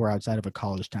anywhere outside of a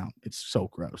college town, it's so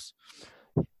gross.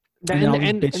 And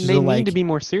they need to be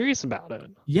more serious about it.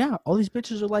 Yeah, all these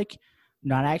bitches are like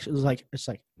not actually. It's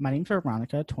like my name's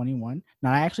Veronica, 21.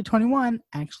 Not actually 21,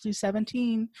 actually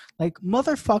 17. Like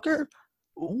motherfucker,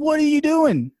 what are you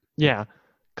doing? Yeah,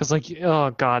 because like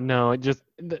oh god no, it just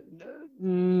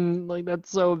like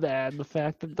that's so bad. The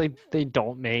fact that they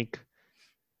don't make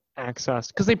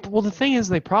access because the thing is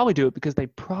they probably do it because they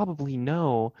probably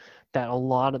know that a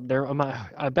lot of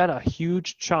I bet a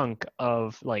huge chunk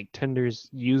of like Tinder's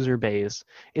user base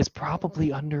is probably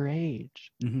underage.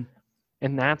 Mm-hmm.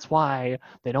 And that's why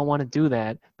they don't want to do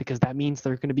that because that means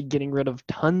they're going to be getting rid of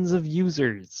tons of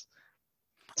users.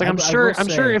 It's like I'm sure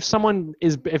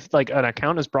if like an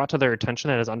account is brought to their attention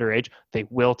that is underage, they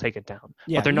will take it down.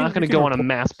 Yeah, but they're not going to go on a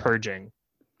mass purging.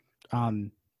 I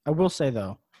will say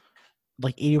though,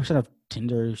 like 80% of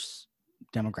Tinder's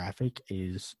demographic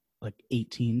is like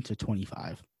 18 to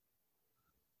 25.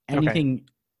 Anything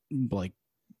like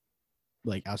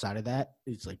outside of that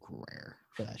is like rare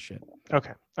for that shit.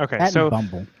 Okay. That So and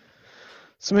Bumble.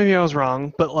 So maybe I was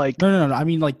wrong, but like no. I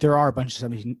mean like there are a bunch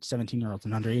of 17-year-olds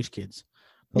and underage kids.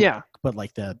 But, yeah. But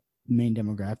like the main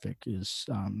demographic is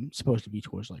supposed to be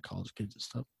towards like college kids and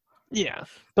stuff. Yeah,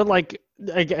 but like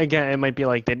again, it might be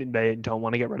like they don't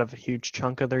want to get rid of a huge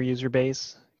chunk of their user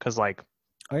base because like.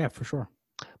 Oh yeah, for sure.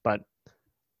 But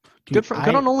Dude,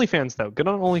 good on OnlyFans though. Good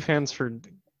on OnlyFans for,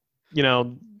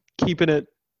 keeping it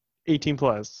 18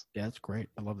 plus. Yeah, that's great.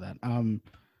 I love that.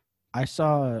 I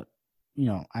saw,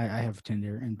 I have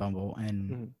Tinder and Bumble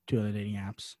and 2 other dating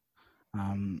apps,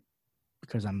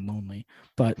 because I'm lonely.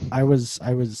 But I was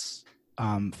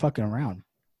fucking around,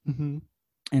 and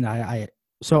I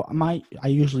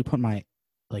usually put my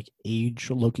like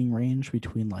age looking range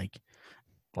between like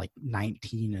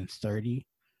 19 and 30,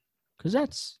 because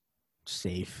that's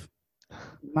safe.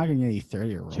 I'm not gonna get any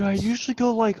 30-year-olds. Yeah, I usually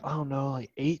go like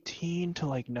 18 to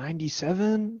like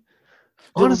 97.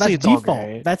 Honestly, it's default.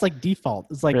 Okay. That's like default.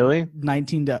 It's like really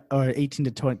 18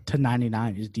 to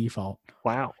 99 is default.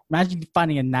 Wow. Imagine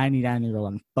finding a 99-year-old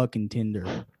on fucking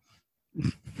Tinder.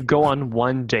 Go on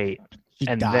one date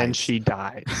then she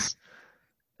dies,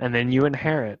 and then you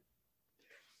inherit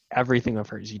everything of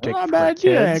hers. You take her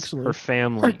kids, her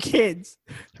family, her kids.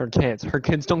 Her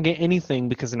kids don't get anything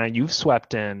because now you've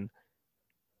swept in.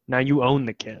 Now you own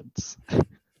the kids.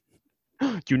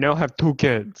 You now have 2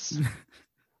 kids.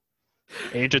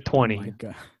 Age of 20. Oh my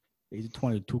God. Age of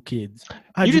 20, 2 kids.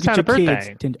 You just had a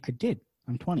birthday. I did.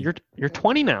 I'm 20. You're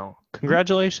 20 now.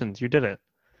 Congratulations. You did it.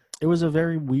 It was a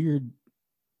very weird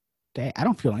day. I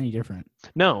don't feel any different.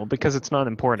 No, because it's not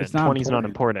important. 20 is not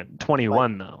important.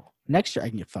 21 though. Next year I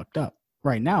can get fucked up.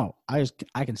 Right now, I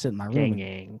can sit in my room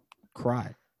and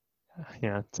cry.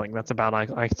 Yeah, it's like that's about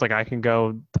it's like I can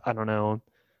go, I don't know,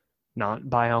 not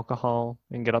buy alcohol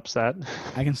and get upset.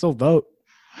 I can still vote.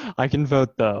 I can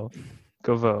vote though.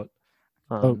 Go vote.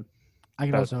 Vote. I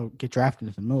can also get drafted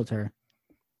into the military.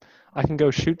 I can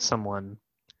go shoot someone.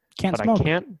 Can't smoke.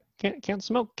 I can't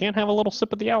smoke. Can't have a little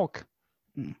sip of the elk.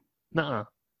 Nuh-uh.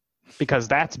 Because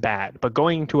that's bad. But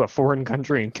going to a foreign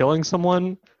country and killing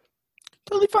someone,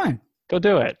 totally fine. Go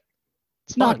do it.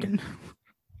 It's fun.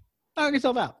 Knock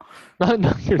yourself out.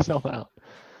 Knock yourself out.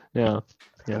 Yeah.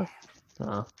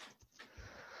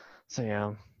 So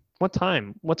yeah. What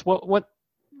time? What's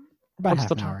about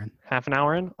half an hour in. Half an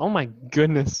hour in? Oh my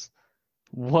goodness.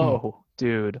 Whoa,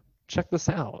 dude. Check this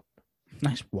out.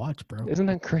 Nice watch, bro. Isn't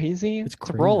that crazy? It's a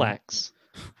Rolex.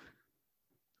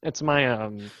 It's my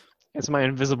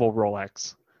invisible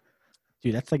Rolex.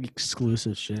 Dude, that's like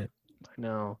exclusive shit. I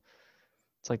know.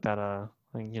 It's like that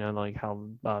like how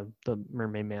the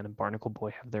Mermaid Man and Barnacle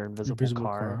Boy have their invisible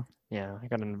car. Yeah, I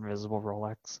got an invisible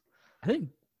Rolex. I think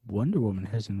Wonder Woman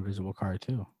has an invisible car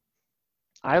too.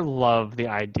 I love the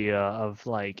idea of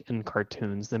like in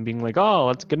cartoons them being like, oh,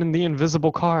 let's get in the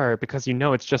invisible car because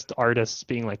it's just artists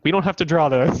being like, we don't have to draw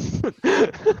this.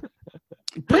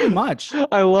 Pretty much.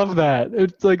 I love that.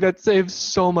 It's like that saves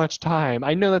so much time.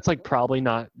 I know that's like probably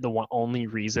not the only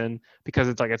reason because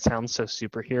it's like it sounds so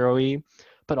superhero-y,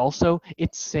 but also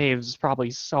it saves probably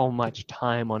so much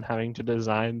time on having to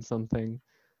design something.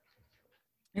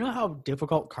 You know how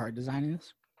difficult car design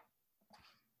is?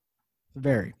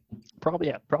 Very.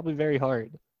 Probably very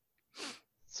hard.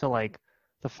 So like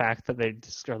the fact that they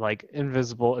just are like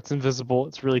invisible,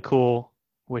 it's really cool.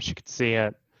 Wish you could see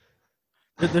it.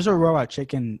 There's a Robot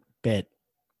Chicken bit.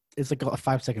 It's like a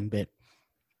 5-second bit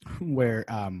where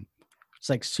it's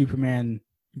like Superman,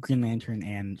 Green Lantern,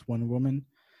 and Wonder Woman,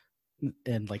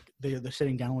 and like they're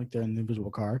sitting down like they're in the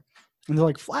invisible car, and they're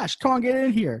like, "Flash, come on, get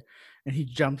in here!" And he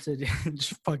jumps in and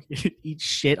just fucking eats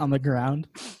shit on the ground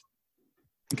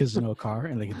because there's no car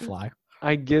and they can fly.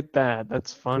 I get that.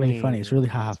 That's funny. It's really funny. It's really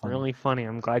It's funny. really funny.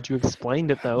 I'm glad you explained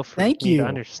it though for Thank me you to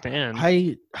understand.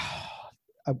 I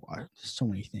so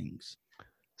many things.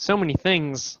 So many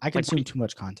things. I consume too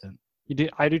much content. You do.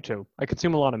 I do too. I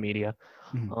consume a lot of media.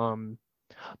 Mhm.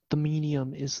 The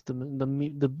medium is the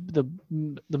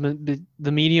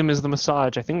medium is the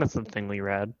massage. I think that's the thing we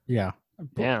read. Yeah.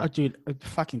 Yeah. Dude,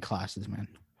 fucking classes, man.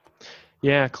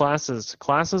 Yeah, classes.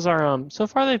 Classes are so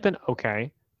far they've been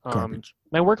okay. Garbage.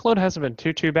 My workload hasn't been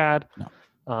too bad. No.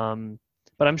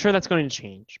 But I'm sure that's going to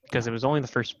change because it was only the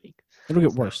first week. It'll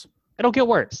get worse. It'll get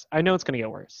worse. I know it's going to get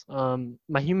worse.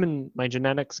 My human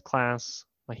genetics class,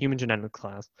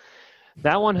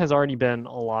 that one has already been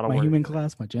a lot of work. My human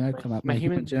class, my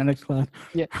human genetics class.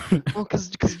 Yeah, well, because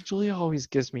Julia always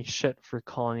gives me shit for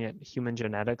calling it human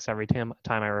genetics every time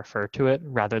I refer to it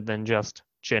rather than just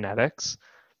genetics.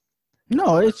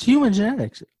 No, it's human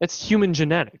genetics. It's human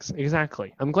genetics,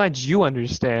 exactly. I'm glad you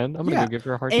understand. I'm gonna go give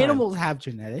her a hard time. Animals have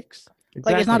genetics.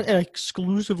 Exactly. Like it's not an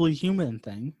exclusively human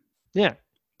thing. Yeah,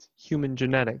 it's human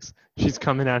genetics. She's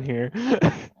coming out here.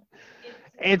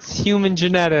 It's human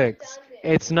genetics.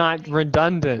 It's not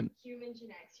redundant. Human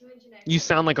genetics. You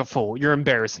sound like a fool. You're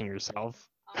embarrassing yourself.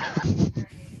 Well, just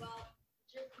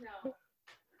know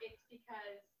it's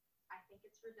because I think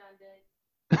it's redundant.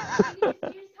 You're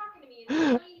just talking to me. You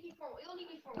don't need to be formal. You don't need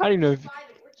to be formal. I don't know.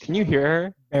 Can you hear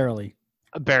her? Barely.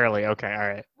 Barely. Okay. All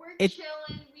right. We're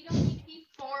chilling. We don't need to be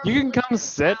formal. You can come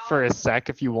sit for a sec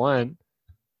if you want.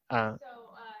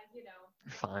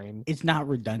 Fine. It's not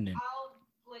redundant. I'll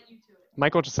let you to it.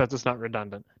 Michael just says it's not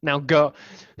redundant. Now go.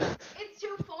 It's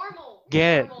too formal.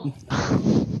 Get. Formal.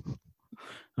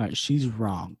 All right, she's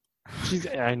wrong.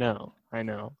 I know. Hi,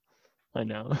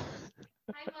 Michael.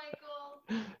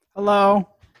 Hello.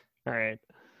 All right.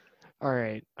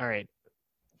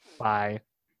 Bye.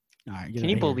 All right. Can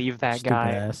you believe that Stupid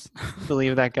guy? ass.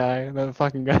 Believe that guy? That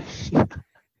fucking guy.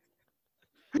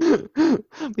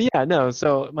 But yeah, no.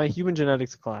 So my human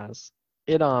genetics class,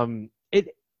 it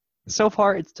so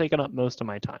far it's taken up most of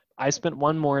my time. I spent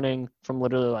one morning from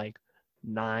literally like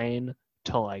 9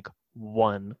 to like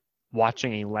 1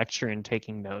 watching a lecture and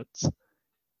taking notes.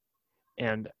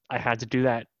 And I had to do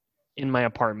that in my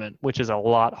apartment, which is a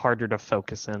lot harder to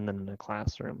focus in than in a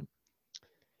classroom.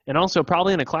 And also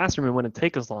probably in a classroom it wouldn't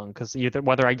take as long because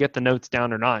whether I get the notes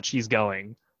down or not, she's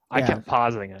going. I kept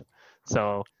pausing it.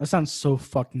 So that sounds so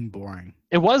fucking boring.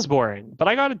 It was boring, but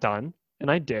I got it done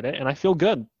and I did it and I feel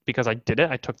good because I did it.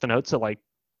 I took the notes, so like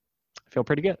I feel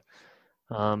pretty good.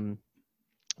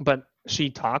 But she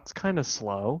talks kind of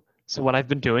slow. So what I've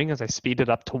been doing is I speed it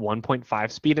up to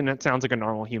 1.5 speed and it sounds like a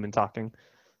normal human talking.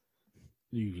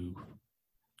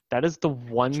 That is the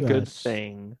one good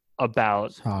thing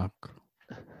about talk.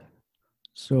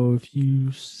 So if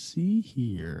you see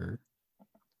here,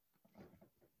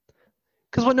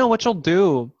 because what she'll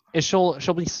do is she'll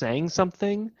be saying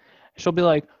something. She'll be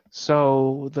like,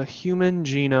 so the human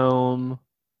genome.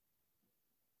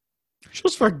 She'll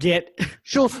just forget.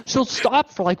 She'll stop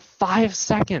for like 5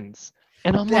 seconds.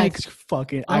 And I'm That's like,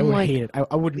 fucking. I would hate it.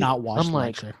 I would not watch. I'm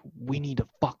like, we need to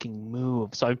fucking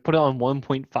move. So I put it on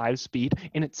 1.5 speed,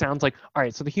 and it sounds like, all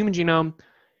right. So the human genome,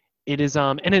 it is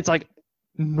and it's like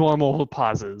normal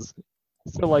pauses.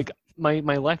 So like my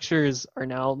lectures are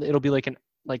now, it'll be like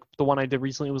the one I did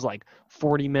recently was like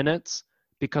 40 minutes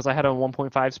because I had it on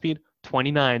 1.5 speed,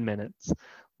 29 minutes.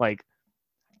 Like,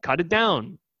 cut it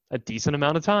down a decent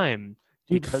amount of time.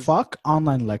 Dude, fuck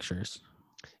online lectures.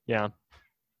 Yeah.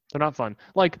 They're not fun.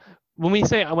 Like when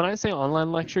I say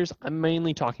online lectures, I'm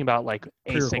mainly talking about like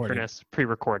asynchronous,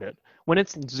 pre-recorded. When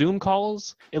it's Zoom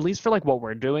calls, at least for like what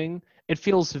we're doing, it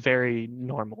feels very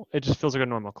normal. It just feels like a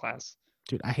normal class.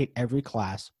 Dude, I hate every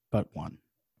class but one.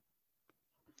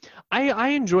 I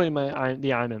enjoy the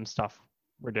IMM stuff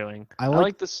we're doing. I like-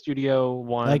 like the studio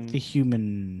one. I like the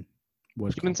human.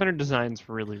 What's human centered design's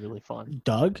really, really fun.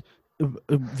 Doug,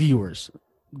 viewers,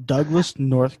 Douglas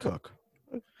Northcook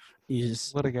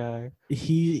is What a guy.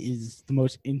 he is the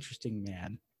most interesting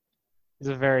man. He's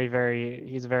a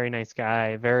very nice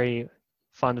guy. Very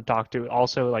fun to talk to.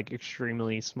 Also, like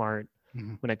extremely smart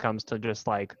Mhm. when it comes to just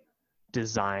like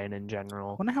design in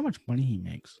general. Wonder how much money he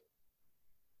makes.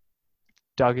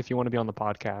 Doug, if you want to be on the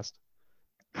podcast,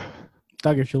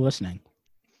 Doug, if you're listening,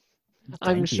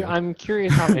 thank you. I'm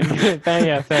curious how.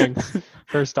 Yeah, thanks.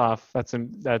 First off,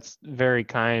 that's very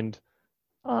kind,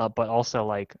 but also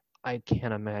like I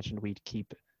can't imagine we'd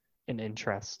keep an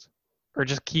interest or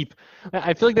just keep.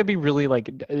 I feel like that'd be really like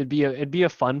it'd be a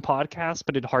fun podcast,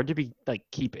 but it'd hard to be like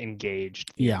keep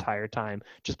engaged the Yeah. entire time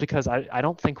just because I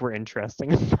don't think we're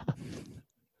interesting enough.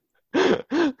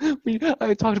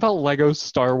 I talked about Lego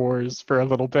Star Wars for a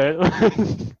little bit.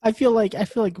 I feel like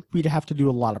we'd have to do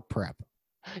a lot of prep.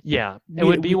 Yeah, it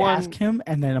would be we'd one. ask him,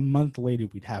 and then a month later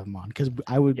we'd have him on because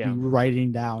I would be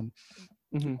writing down.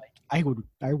 Mhm. Like,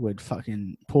 I would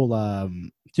fucking pull.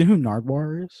 Do you know who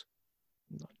Nardwar is?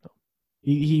 No.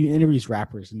 He interviews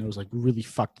rappers and knows like really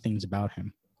fucked things about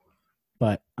him,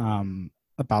 but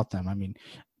about them. I mean,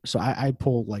 so I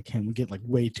pull like him, we get like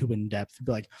way too in depth.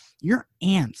 Be like, your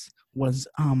aunt was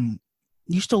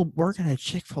you still working at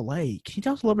Chick-fil-A? Can you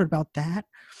tell us a little bit about that?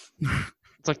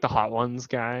 It's like the Hot Ones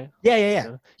guy.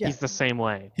 Yeah. He's the same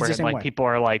way. He's Where the same like way. people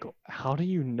are like, "How do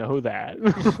you know that?"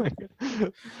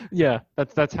 Yeah,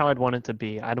 that's how I'd want it to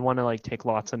be. I'd want to like take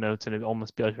lots of notes and it'd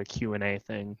almost be like a Q&A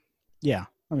thing. Yeah,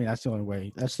 I mean that's the only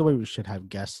way. That's the way we should have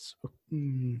guests.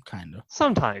 Kind of.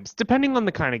 Sometimes, depending on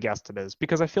the kind of guest it is,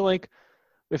 because I feel like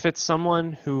if it's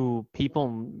someone who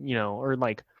people, or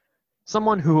like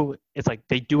someone who it's like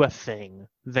they do a thing,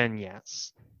 then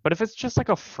yes. But if it's just like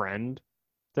a friend,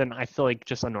 then I feel like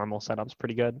just a normal setup's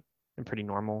pretty good and pretty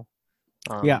normal.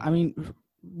 Yeah, I mean,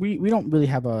 we don't really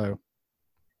have a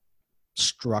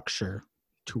structure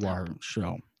to our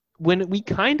show. When we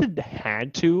kind of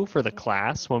had to for the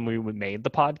class when we made the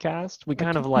podcast, we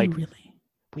kind of like really.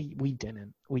 we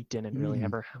didn't really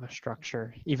ever have a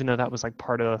structure, even though that was like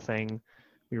part of the thing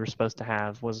we were supposed to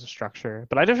have was a structure.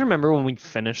 But I just remember when we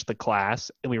finished the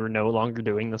class and we were no longer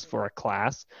doing this for a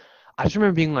class, I just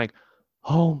remember being like,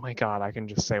 oh my God, I can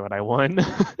just say what I want.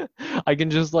 I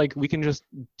can just we can just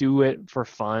do it for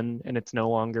fun and it's no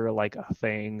longer like a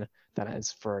thing that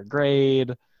is for a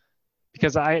grade.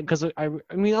 Because I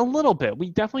mean a little bit. We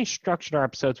definitely structured our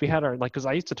episodes. We had our because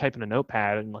I used to type in a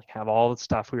notepad and like have all the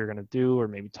stuff we were gonna do or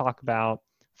maybe talk about,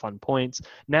 fun points.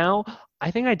 Now I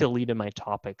think I deleted my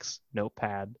topics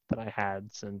notepad that I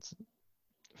had since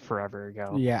forever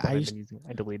ago. Yeah, I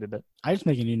deleted it. I just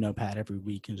make a new notepad every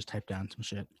week and just type down some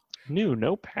shit. New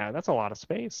notepad? That's a lot of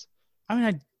space. I mean,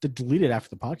 I delete it after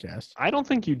the podcast. I don't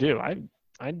think you do.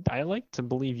 I like to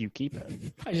believe you keep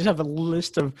it. I just have a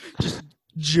list of just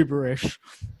gibberish.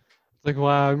 Like,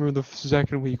 wow, I remember the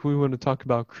second week we want to talk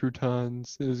about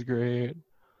croutons. It was great.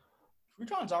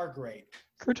 Croutons are great.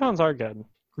 Croutons are good.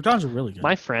 Croutons are really good.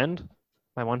 My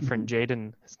one friend,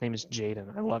 Jaden, his name is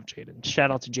Jaden. I love Jaden.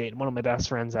 Shout out to Jaden, one of my best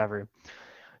friends ever.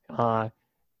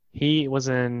 He was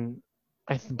in,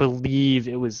 I believe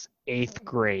it was 8th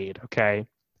grade, okay?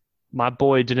 My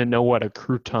boy didn't know what a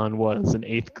crouton was in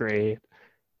 8th grade.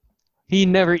 He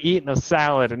never eaten a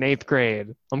salad in 8th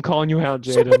grade. I'm calling you out,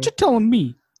 Jaden. So what you're telling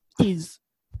me is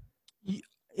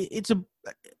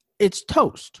it's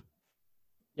toast.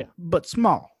 Yeah. But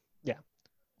small. Yeah.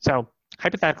 So,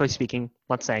 hypothetically speaking,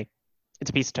 let's say it's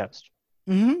a piece of toast.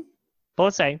 Mm-hmm. But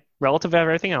let's say, relative to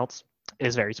everything else, it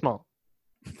is very small.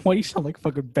 Why do you sound like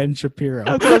fucking Ben Shapiro?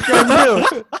 That's what I'm trying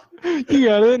to do. You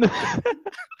got it.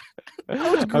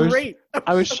 That was great.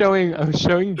 I was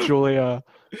showing Julia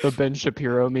the Ben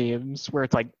Shapiro memes where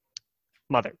it's like,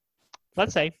 mother,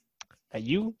 let's say that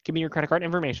you give me your credit card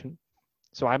information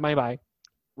so I might buy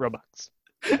Robux.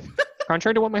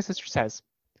 Contrary to what my sister says,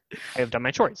 I have done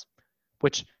my chores,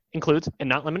 which includes and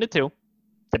not limited to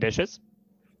the dishes,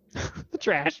 the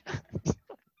trash.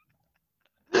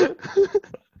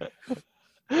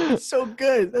 That's so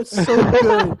good. That's so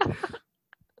good.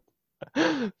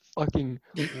 Fucking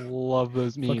love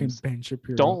those memes. Fucking Ben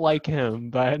Shapiro. Don't like him,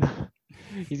 but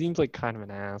he seems like kind of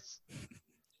an ass.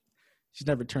 He's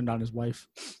never turned on his wife.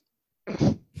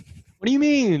 What do you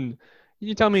mean?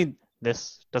 You tell me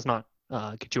this does not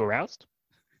get you aroused?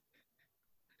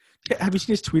 Have you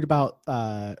seen his tweet about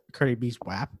Cardi B's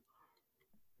WAP?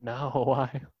 No,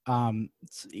 why?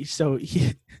 So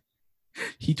he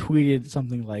tweeted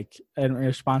something like in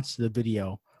response to the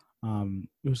video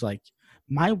It was like,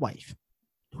 my wife,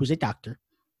 who's a doctor,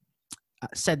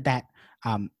 said that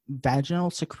vaginal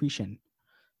secretion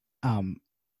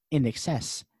in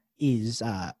excess is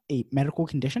a medical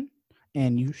condition,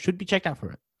 and you should be checked out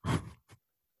for it.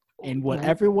 And what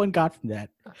everyone got from that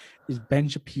is Ben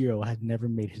Shapiro had never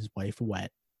made his wife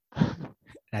wet. And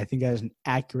I think that is an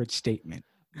accurate statement.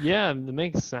 Yeah, that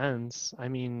makes sense. I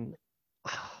mean,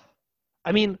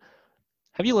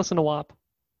 have you listened to WAP?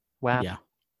 WAP? Yeah,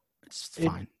 it's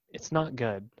fine. It's not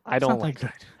good. I It's don't not like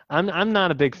that it. good. I'm not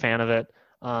a big fan of it.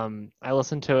 I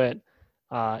listened to it.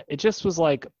 It just was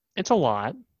like, it's a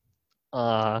lot.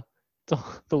 The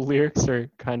lyrics are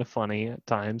kind of funny at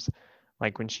times.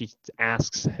 Like when she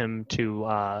asks him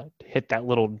to hit that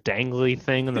little dangly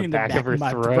thing in the back of her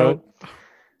my throat.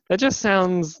 That just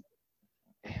sounds.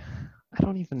 I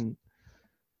don't even.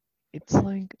 It's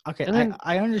like. Okay, And then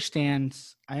I understand.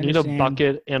 I need a understand.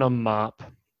 bucket and a mop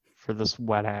for this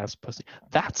wet ass pussy.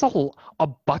 That's a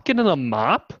bucket and a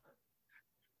mop.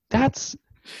 That's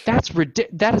ridiculous.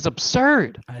 That is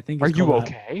absurd. I think. Are It's you called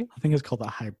okay? I think it's called a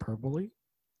hyperbole.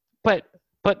 But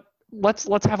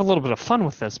let's have a little bit of fun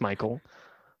with this, Michael.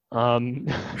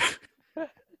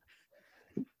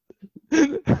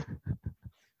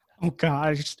 Oh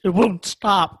God, it won't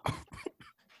stop.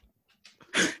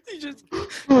 You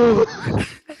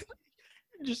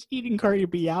just eating Cardi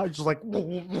B out, just like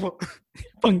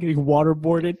fucking getting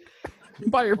waterboarded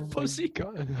by your pussy.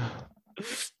 God.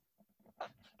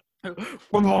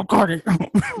 Come on, Cardi.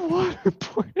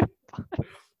 Waterboarded.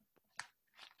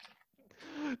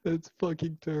 That's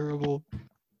fucking terrible.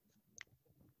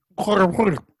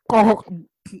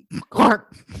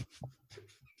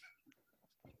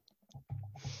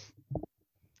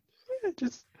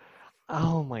 Just,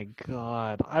 oh my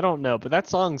God. I don't know, but that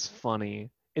song's funny.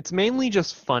 It's mainly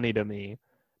just funny to me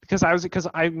because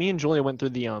me and Julia went through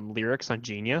the lyrics on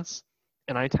Genius,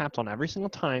 and I tapped on every single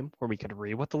time where we could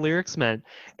read what the lyrics meant,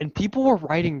 and people were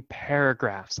writing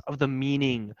paragraphs of the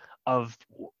meaning of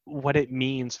what it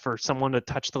means for someone to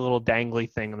touch the little dangly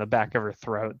thing in the back of her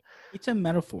throat. It's a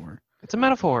metaphor. It's a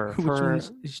metaphor Which for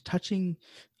means he's touching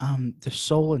the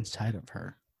soul inside of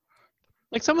her.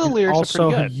 like some of the lyrics also are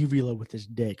pretty her good. uvula with his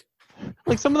dick.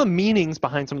 Like some of the meanings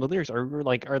behind some of the lyrics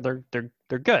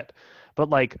they're good, but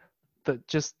like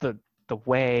the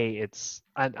way it's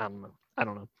I don't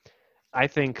know. I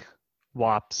think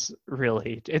WAP's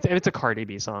really it's a Cardi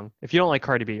B song. If you don't like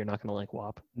Cardi B, you're not gonna like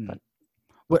WAP. But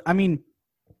Well, I mean,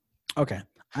 okay,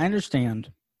 I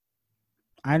understand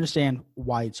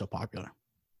why it's so popular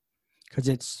because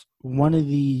it's one of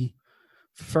the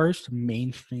first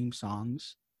mainstream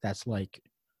songs that's like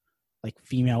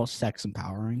female sex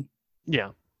empowering.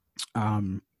 yeah,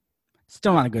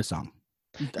 Still not a good song.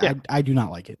 Yeah. I do not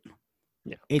like it.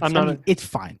 yeah, it's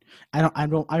fine. I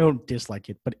don't dislike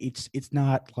it, but it's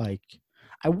not like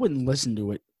I wouldn't listen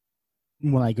to it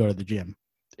when I go to the gym.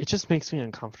 it just makes me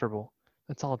uncomfortable.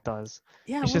 That's all it does.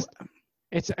 Yeah, It's just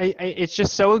it's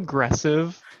just so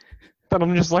aggressive that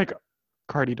I'm just like,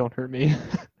 Cardi, don't hurt me.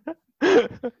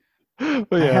 But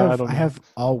yeah, I have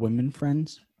all women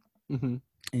friends, hmm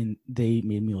and they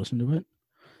made me listen to it.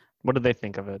 What did they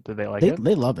think of it? Did they like it?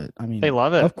 They love it. I mean, They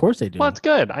love it. Of course they do. Well, it's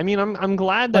good. I mean, I'm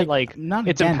glad that I'm not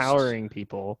it's against, empowering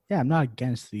people. Yeah, I'm not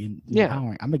against the Yeah.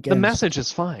 empowering. I'm against The message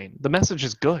is fine. The message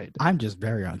is good. I'm just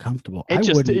very uncomfortable.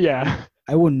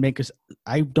 I wouldn't make us.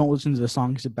 I don't listen to the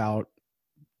songs about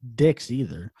dicks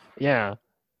either. Yeah.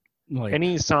 Like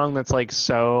Any song that's like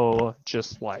so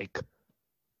just like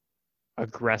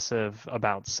aggressive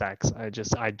about sex, I'd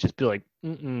just be like,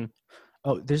 mm-mm.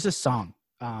 oh, there's a song.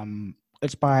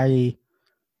 It's by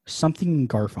something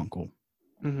Garfunkel,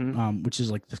 which is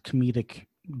like this comedic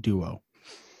duo.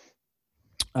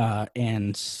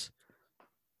 And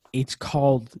it's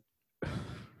called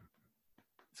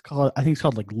I think it's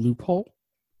called like Loophole.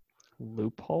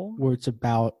 Loophole? Where it's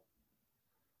about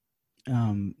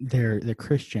they're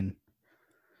Christian,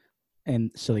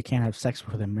 and so they can't have sex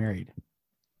before they're married.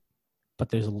 But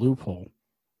there's a loophole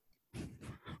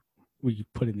where you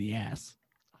put in the ass.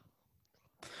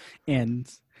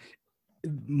 And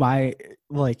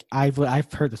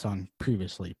I've heard the song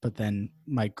previously, but then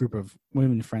my group of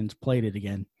women friends played it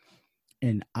again,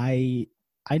 and I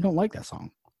don't like that song.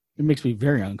 It makes me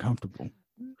very uncomfortable.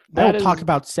 I will talk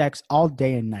about sex all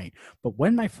day and night, but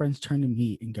when my friends turn to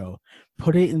me and go,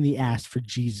 "Put it in the ass for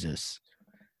Jesus,"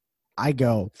 I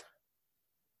go,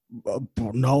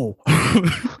 "No."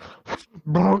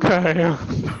 Okay.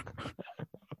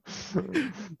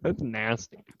 That's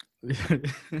nasty.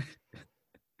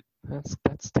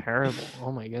 That's terrible.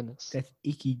 Oh my goodness. That's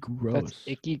icky gross. That's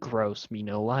icky gross. Me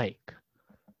no like.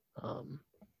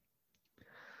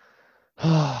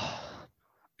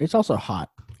 It's also hot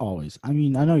always. I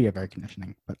mean, I know you have air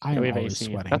conditioning, but I am We have always AC.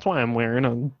 sweating. That's why I'm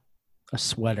wearing A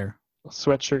sweater, a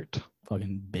sweatshirt.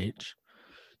 fucking bitch.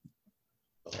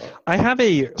 I have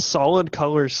a solid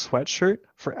color sweatshirt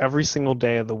for every single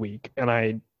day of the week, and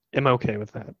I am okay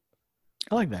with that.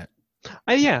 I like that.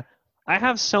 Yeah, I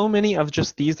have so many of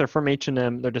just these. They're from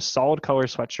H&M. They're just solid color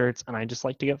sweatshirts, and I just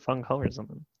like to get fun colors on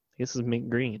them. This is mint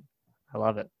green. I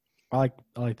love it. I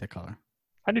like that color.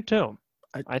 I do too.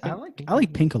 I think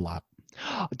like pink a lot.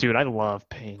 Dude, I love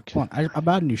pink. Hold on, I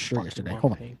bought a new shirt Fucking yesterday. love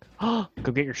Hold on. pink.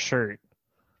 Go get your shirt.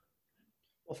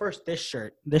 Well, first, this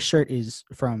shirt. This shirt is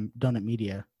from Donut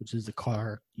Media, which is the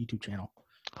car YouTube channel.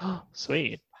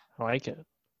 Sweet. I like it.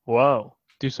 Whoa.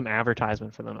 Do some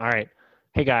advertisement for them. All right.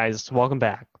 Hey guys, welcome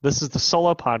back. This is the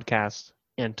solo podcast,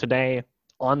 and today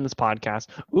on this podcast,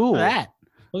 ooh, Look at that.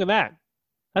 look at that.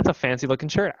 That's a fancy looking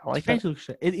shirt. I like that. Fancy looking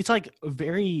shirt. It's like a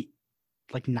very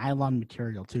like nylon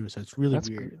material too, so it's really That's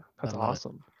weird. good. That's I love it.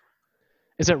 awesome.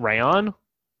 Is it rayon?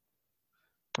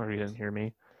 Or you didn't hear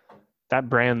me. That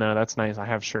brand though, that's nice. I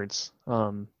have shirts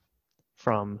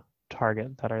from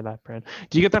Target that are that brand.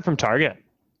 Do you get that from Target?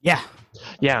 Yeah.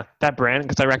 Yeah, that brand,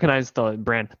 because I recognize the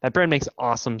brand. That brand makes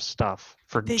awesome stuff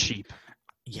for They- cheap.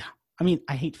 Yeah. I mean,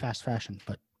 I hate fast fashion,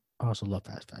 but I also love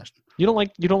fast fashion. You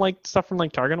don't like stuff from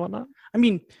like Target and whatnot? I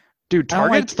mean, Dude, I don't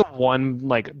Target's the one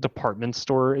like department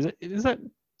store. Is that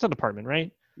it's a department,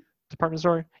 right? Department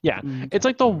store? Yeah. It's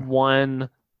like the one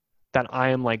that I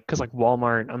am like, because like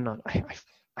Walmart, I'm not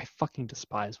I fucking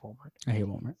despise Walmart. I hate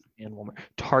Walmart. And Walmart.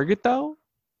 Target though?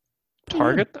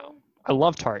 Target though? I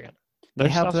love Target. They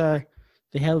Their have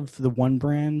stuff's the one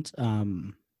brand,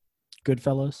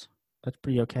 Goodfellas. That's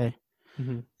pretty okay.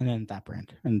 Mhm. And then that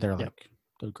brand, and they're Yep. like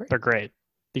they're great. They're great.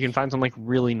 You can find some like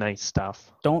really nice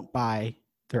stuff. Don't buy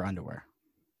their underwear.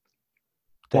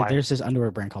 Why? There's this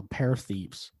underwear brand called Pair of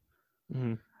Thieves.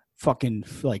 Mhm. Fucking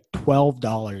like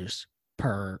 $12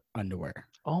 per underwear.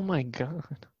 Oh my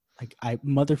god. Like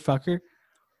motherfucker,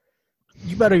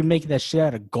 you better be making that shit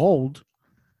out of gold.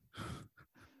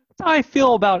 That's how I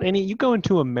feel about you go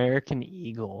into American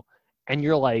Eagle and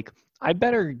you're like, I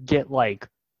better get like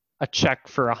a check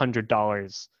for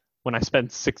 $100 when I spend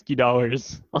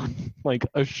 $60 on like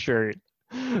a shirt.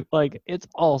 Like it's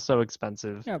all so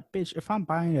expensive. Yeah, bitch. If I'm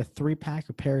buying a 3-pack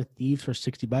of Pair of Thieves for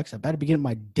 $60, I better be getting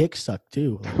my dick sucked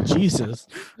too. Like, Jesus.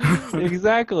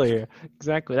 Exactly.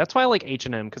 That's why I like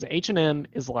H&M, because H&M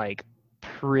is like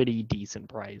pretty decent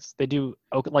price. They do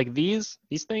like these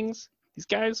things, these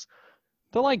guys,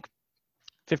 they're like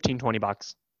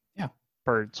 $15-$20. Yeah.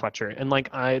 Per sweatshirt. And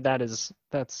like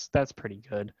that's pretty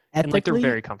good. And like they're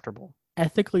very comfortable.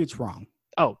 Ethically, it's wrong,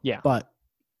 Oh yeah. but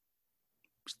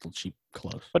still cheap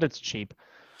clothes. But it's cheap.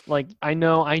 Like I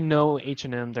know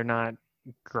H&M, they're not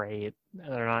great.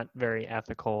 They're not very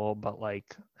ethical, but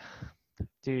like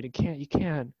dude, you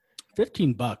can't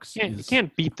 $15 you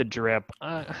can't beat the drip.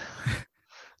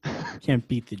 can't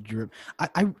beat the drip.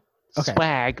 I okay.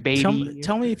 Swag, baby.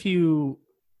 Tell me if you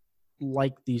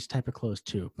like these type of clothes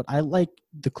too. But I like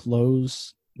the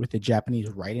clothes with the Japanese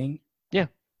writing. Yeah.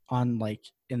 On like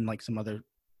in like some other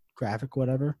graphic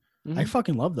whatever. Mhm. I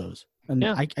fucking love those. And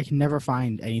Yeah. I can never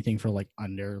find anything for like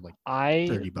under like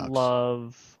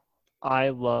 $30. I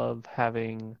love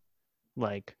having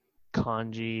like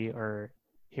kanji or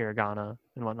hiragana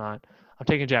and whatnot. I'm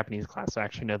taking a Japanese class, so I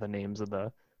actually know the names of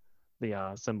the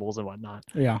symbols and whatnot.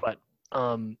 Yeah. But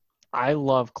I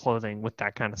love clothing with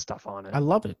that kind of stuff on it. I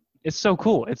love it. It's so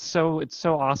cool. It's so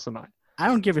awesome. I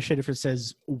don't give a shit if it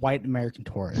says white American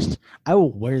tourist. I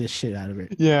will wear the shit out of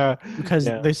it Yeah. because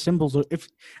the symbols.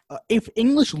 If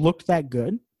English looked that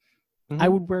good, I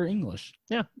Mhm. would wear English.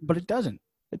 Yeah. But it doesn't.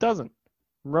 It doesn't.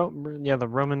 The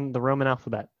Roman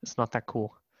alphabet. It's not that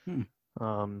cool.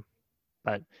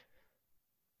 But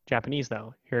Japanese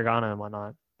though, hiragana and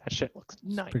whatnot, that shit looks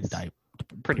nice. Pretty dype.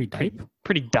 Pretty dype.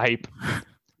 Pretty dype.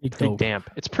 Pretty damp.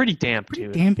 It's pretty damp, Pretty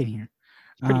dude. damp in here.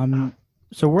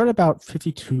 So we're at about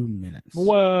 52 minutes.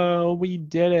 Whoa, we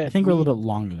did it. I think we're a little bit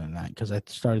longer than that because I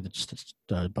started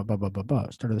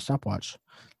the stopwatch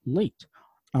late.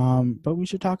 But we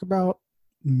should talk about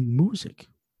music.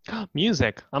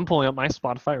 Music. I'm pulling up my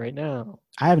Spotify right now.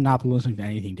 I have not been listening to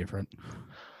anything different.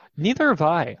 Neither have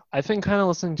I. I've been kind of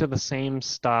listening to the same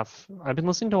stuff. I've been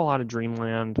listening to a lot of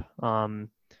Dreamland.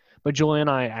 But Julia and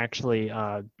I actually,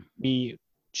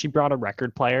 she brought a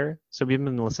record player, so we've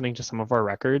been listening to some of our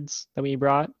records that we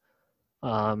brought.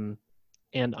 And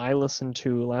I listened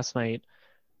to last night.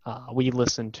 We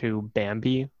listened to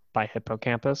Bambi by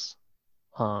Hippocampus.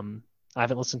 I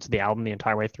haven't listened to the album the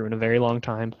entire way through in a very long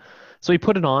time, so we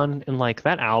put it on, and like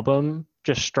that album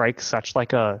just strikes such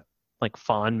like a like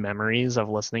fond memories of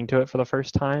listening to it for the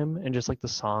first time, and just like the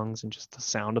songs and just the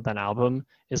sound of that album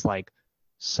is like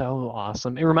so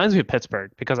awesome. It reminds me of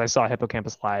Pittsburgh because I saw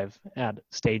Hippocampus live at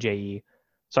Stage AE.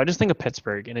 So I just think of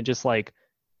Pittsburgh, and it just like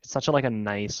it's such a like a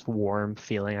nice warm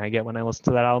feeling I get when I listen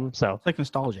to that album. So It's like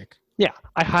nostalgic. yeah,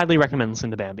 I highly recommend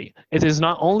listening to Bambi. It is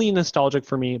not only nostalgic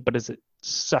for me, but it's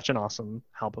such an awesome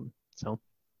album. So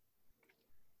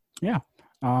Yeah.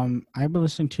 I've been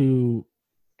listening to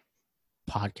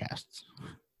podcasts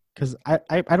because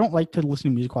I don't like to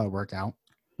listen to music while I work out.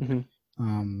 Mhm.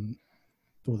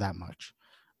 Well, that much.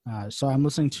 So I'm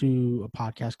listening to a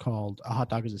podcast called "A Hot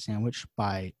Dog Is a Sandwich"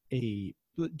 by a.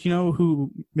 Do you know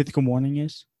who Mythical Morning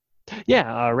is?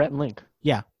 yeah, Rhett and Link.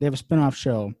 Yeah, they have a spin-off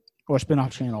show or a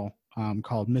spin-off channel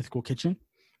called Mythical Kitchen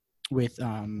with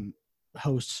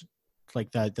hosts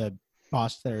like the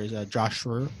boss there is Josh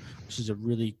Schroer, which is a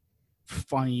really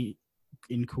funny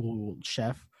and cool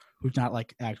chef who's not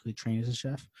like actually trained as a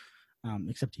chef,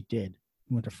 except he did.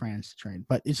 He went to France to train,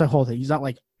 but it's a whole thing. He's not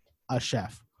like a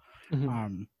chef.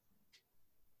 Mhm.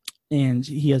 And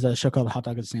he has a show called Hot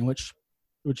Dog and Sandwich,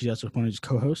 which he does with one of his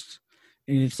co-hosts.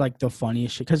 And it's like the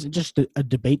funniest shit because it's just a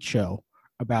debate show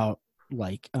about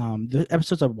like the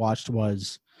episodes I watched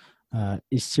was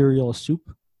is cereal a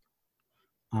soup?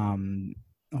 Hold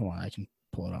on, I can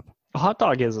pull it up. A hot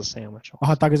dog is a sandwich. A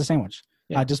hot dog is a sandwich.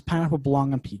 Yeah. Does pineapple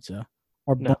belong on pizza?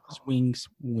 Or No. boneless wings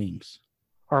wings?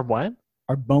 Or what?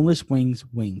 Are boneless wings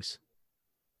wings?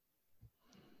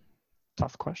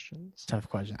 Tough questions. Tough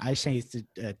question. I say it's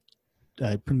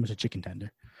pretty much a chicken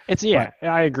tender. It's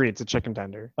I agree. It's a chicken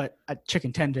tender. But a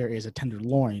chicken tender is a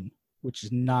tenderloin, which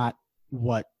is not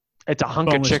what It's a hunk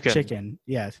of boneless chicken.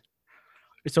 Yes.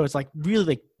 So it's like really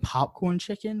like popcorn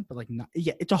chicken, but like not.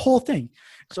 Yeah, it's a whole thing.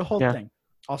 It's a whole thing.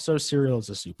 Also, cereal is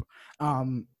a soup.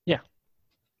 Yeah.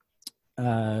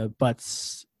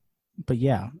 But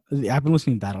yeah, I've been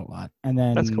listening to that a lot, and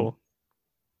then That's cool.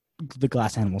 The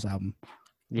Glass Animals album,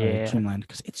 Yeah. Dreamland,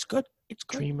 because it's good. It's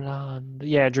good. Dreamland.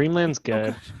 Yeah, Dreamland's It's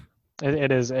so good.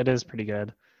 It is pretty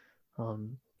good. I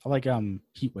like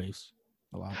Heat Waves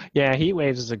a lot. Yeah, Heat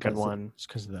Waves is a good one. Just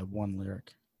because of the one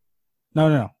lyric.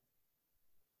 No.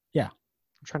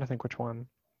 I'm trying to think which one.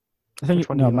 I think Which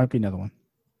one no, do it you might like? be another one.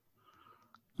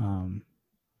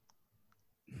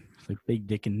 It's like big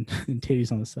dick and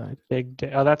titties on the side.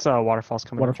 Oh, that's Waterfalls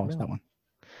coming. Waterfalls, that one.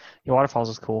 Yeah, Waterfalls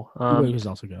is cool. Heat Waves is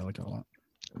also good. I like it a lot.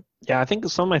 Yeah, I think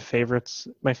some of my favorites.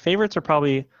 My favorites are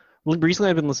probably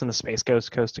recently. I've been listening to Space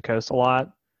Ghost Coast to Coast a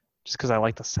lot, just because I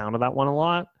like the sound of that one a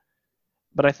lot.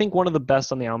 But I think one of the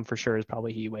best on the album for sure is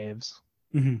probably Heat Waves.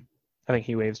 Mm-hmm. I think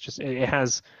Heat Waves just it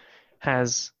has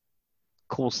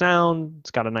cool sound.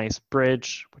 It's got a nice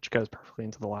bridge, which goes perfectly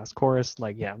into the last chorus.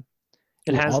 Like, yeah,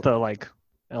 it has the like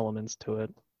elements to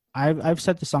it. I've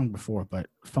said the song before, but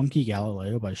 "Funky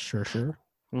Galileo" by Sure.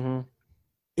 Mm-hmm.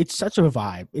 It's such a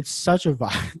vibe. It's such a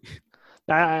vibe.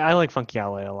 I like Funky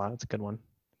Galileo a lot. It's a good one.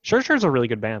 Sure's a really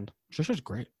good band. Sure's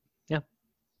great. Yeah.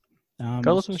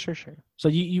 Go listen to Sure. So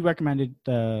you recommended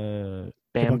the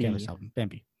Bambi. album,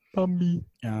 Bambi. Bambi.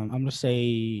 I'm gonna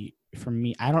say for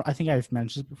me, I think I've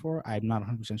mentioned this before. I'm not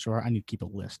 100% sure. I need to keep a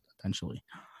list eventually.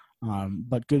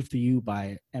 But "Good for You"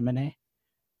 by Eminem,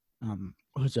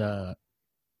 who's not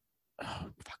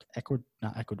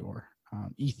Ecuador,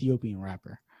 Ethiopian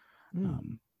rapper.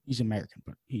 He's American,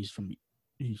 but he's like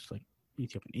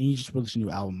Ethiopian. And he just released a new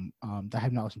album that I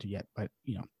have not listened to yet, but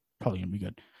probably gonna be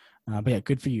good. But yeah,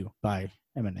 "Good for You" by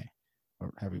Eminem,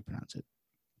 or however you pronounce it.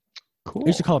 Cool. I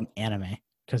used to call him anime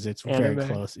because it's very Anime.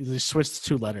 close. They switched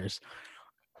 2 letters.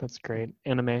 That's great.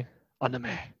 Anime. But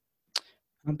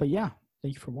yeah,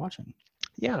 thank you for watching.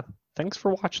 Yeah. Thanks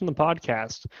for watching the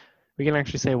podcast. We can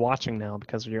actually say watching now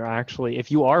because you're actually,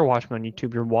 if you are watching on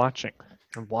YouTube, you're watching.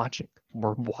 You're watching.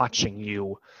 We're watching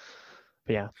you.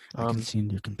 But yeah. I can see in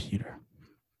your computer.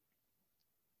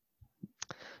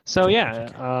 So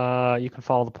yeah, you can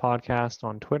follow the podcast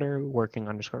on Twitter,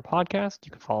 working_podcast.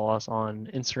 You can follow us on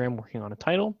Instagram, working on a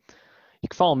title. You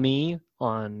can follow me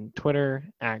on Twitter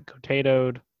at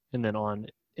Gotatoed, and then on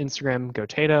Instagram,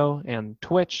 Gotato, and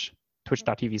Twitch,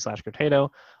 twitch.tv/Gotato.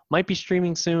 Might be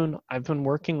streaming soon. I've been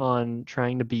working on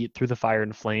trying to beat Through the Fire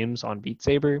and Flames on Beat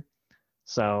Saber.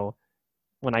 So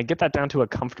when I get that down to a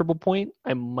comfortable point,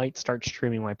 I might start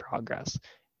streaming my progress.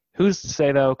 Who's to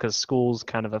say though, because school's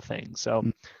kind of a thing.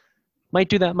 So might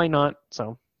do that, might not.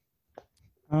 So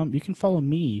you can follow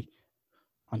me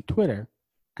on Twitter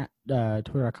at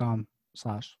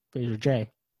twitter.com/PhaserJ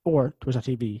or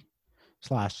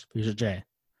twitch.tv/PhaserJ.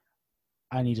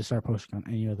 I need to start posting on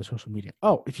any other social media.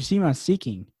 Oh, if you see me on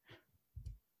Seeking,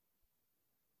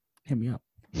 hit me up.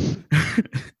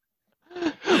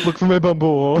 Look for my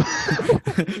bumble.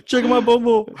 Check my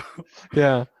bumble.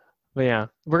 Yeah, but yeah,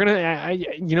 we're gonna.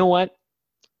 You know what?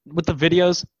 With the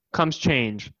videos comes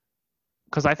change.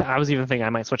 Because I was even thinking I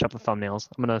might switch up the thumbnails.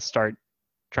 I'm gonna start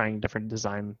trying different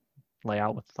design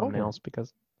layout with thumbnails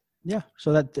because Yeah,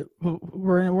 so that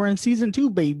we're in season 2,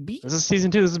 baby. this is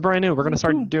season 2. This is brand new. We're gonna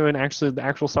Season start 2. doing the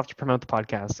actual stuff to promote the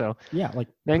podcast. So Yeah, like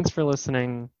thanks for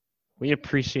listening. We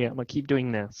appreciate. I'm gonna keep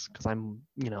doing this because I'm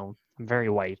very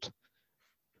white.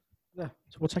 yeah.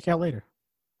 So we'll check you out later.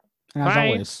 And as Bye.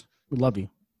 always, we love you.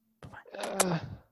 Uh,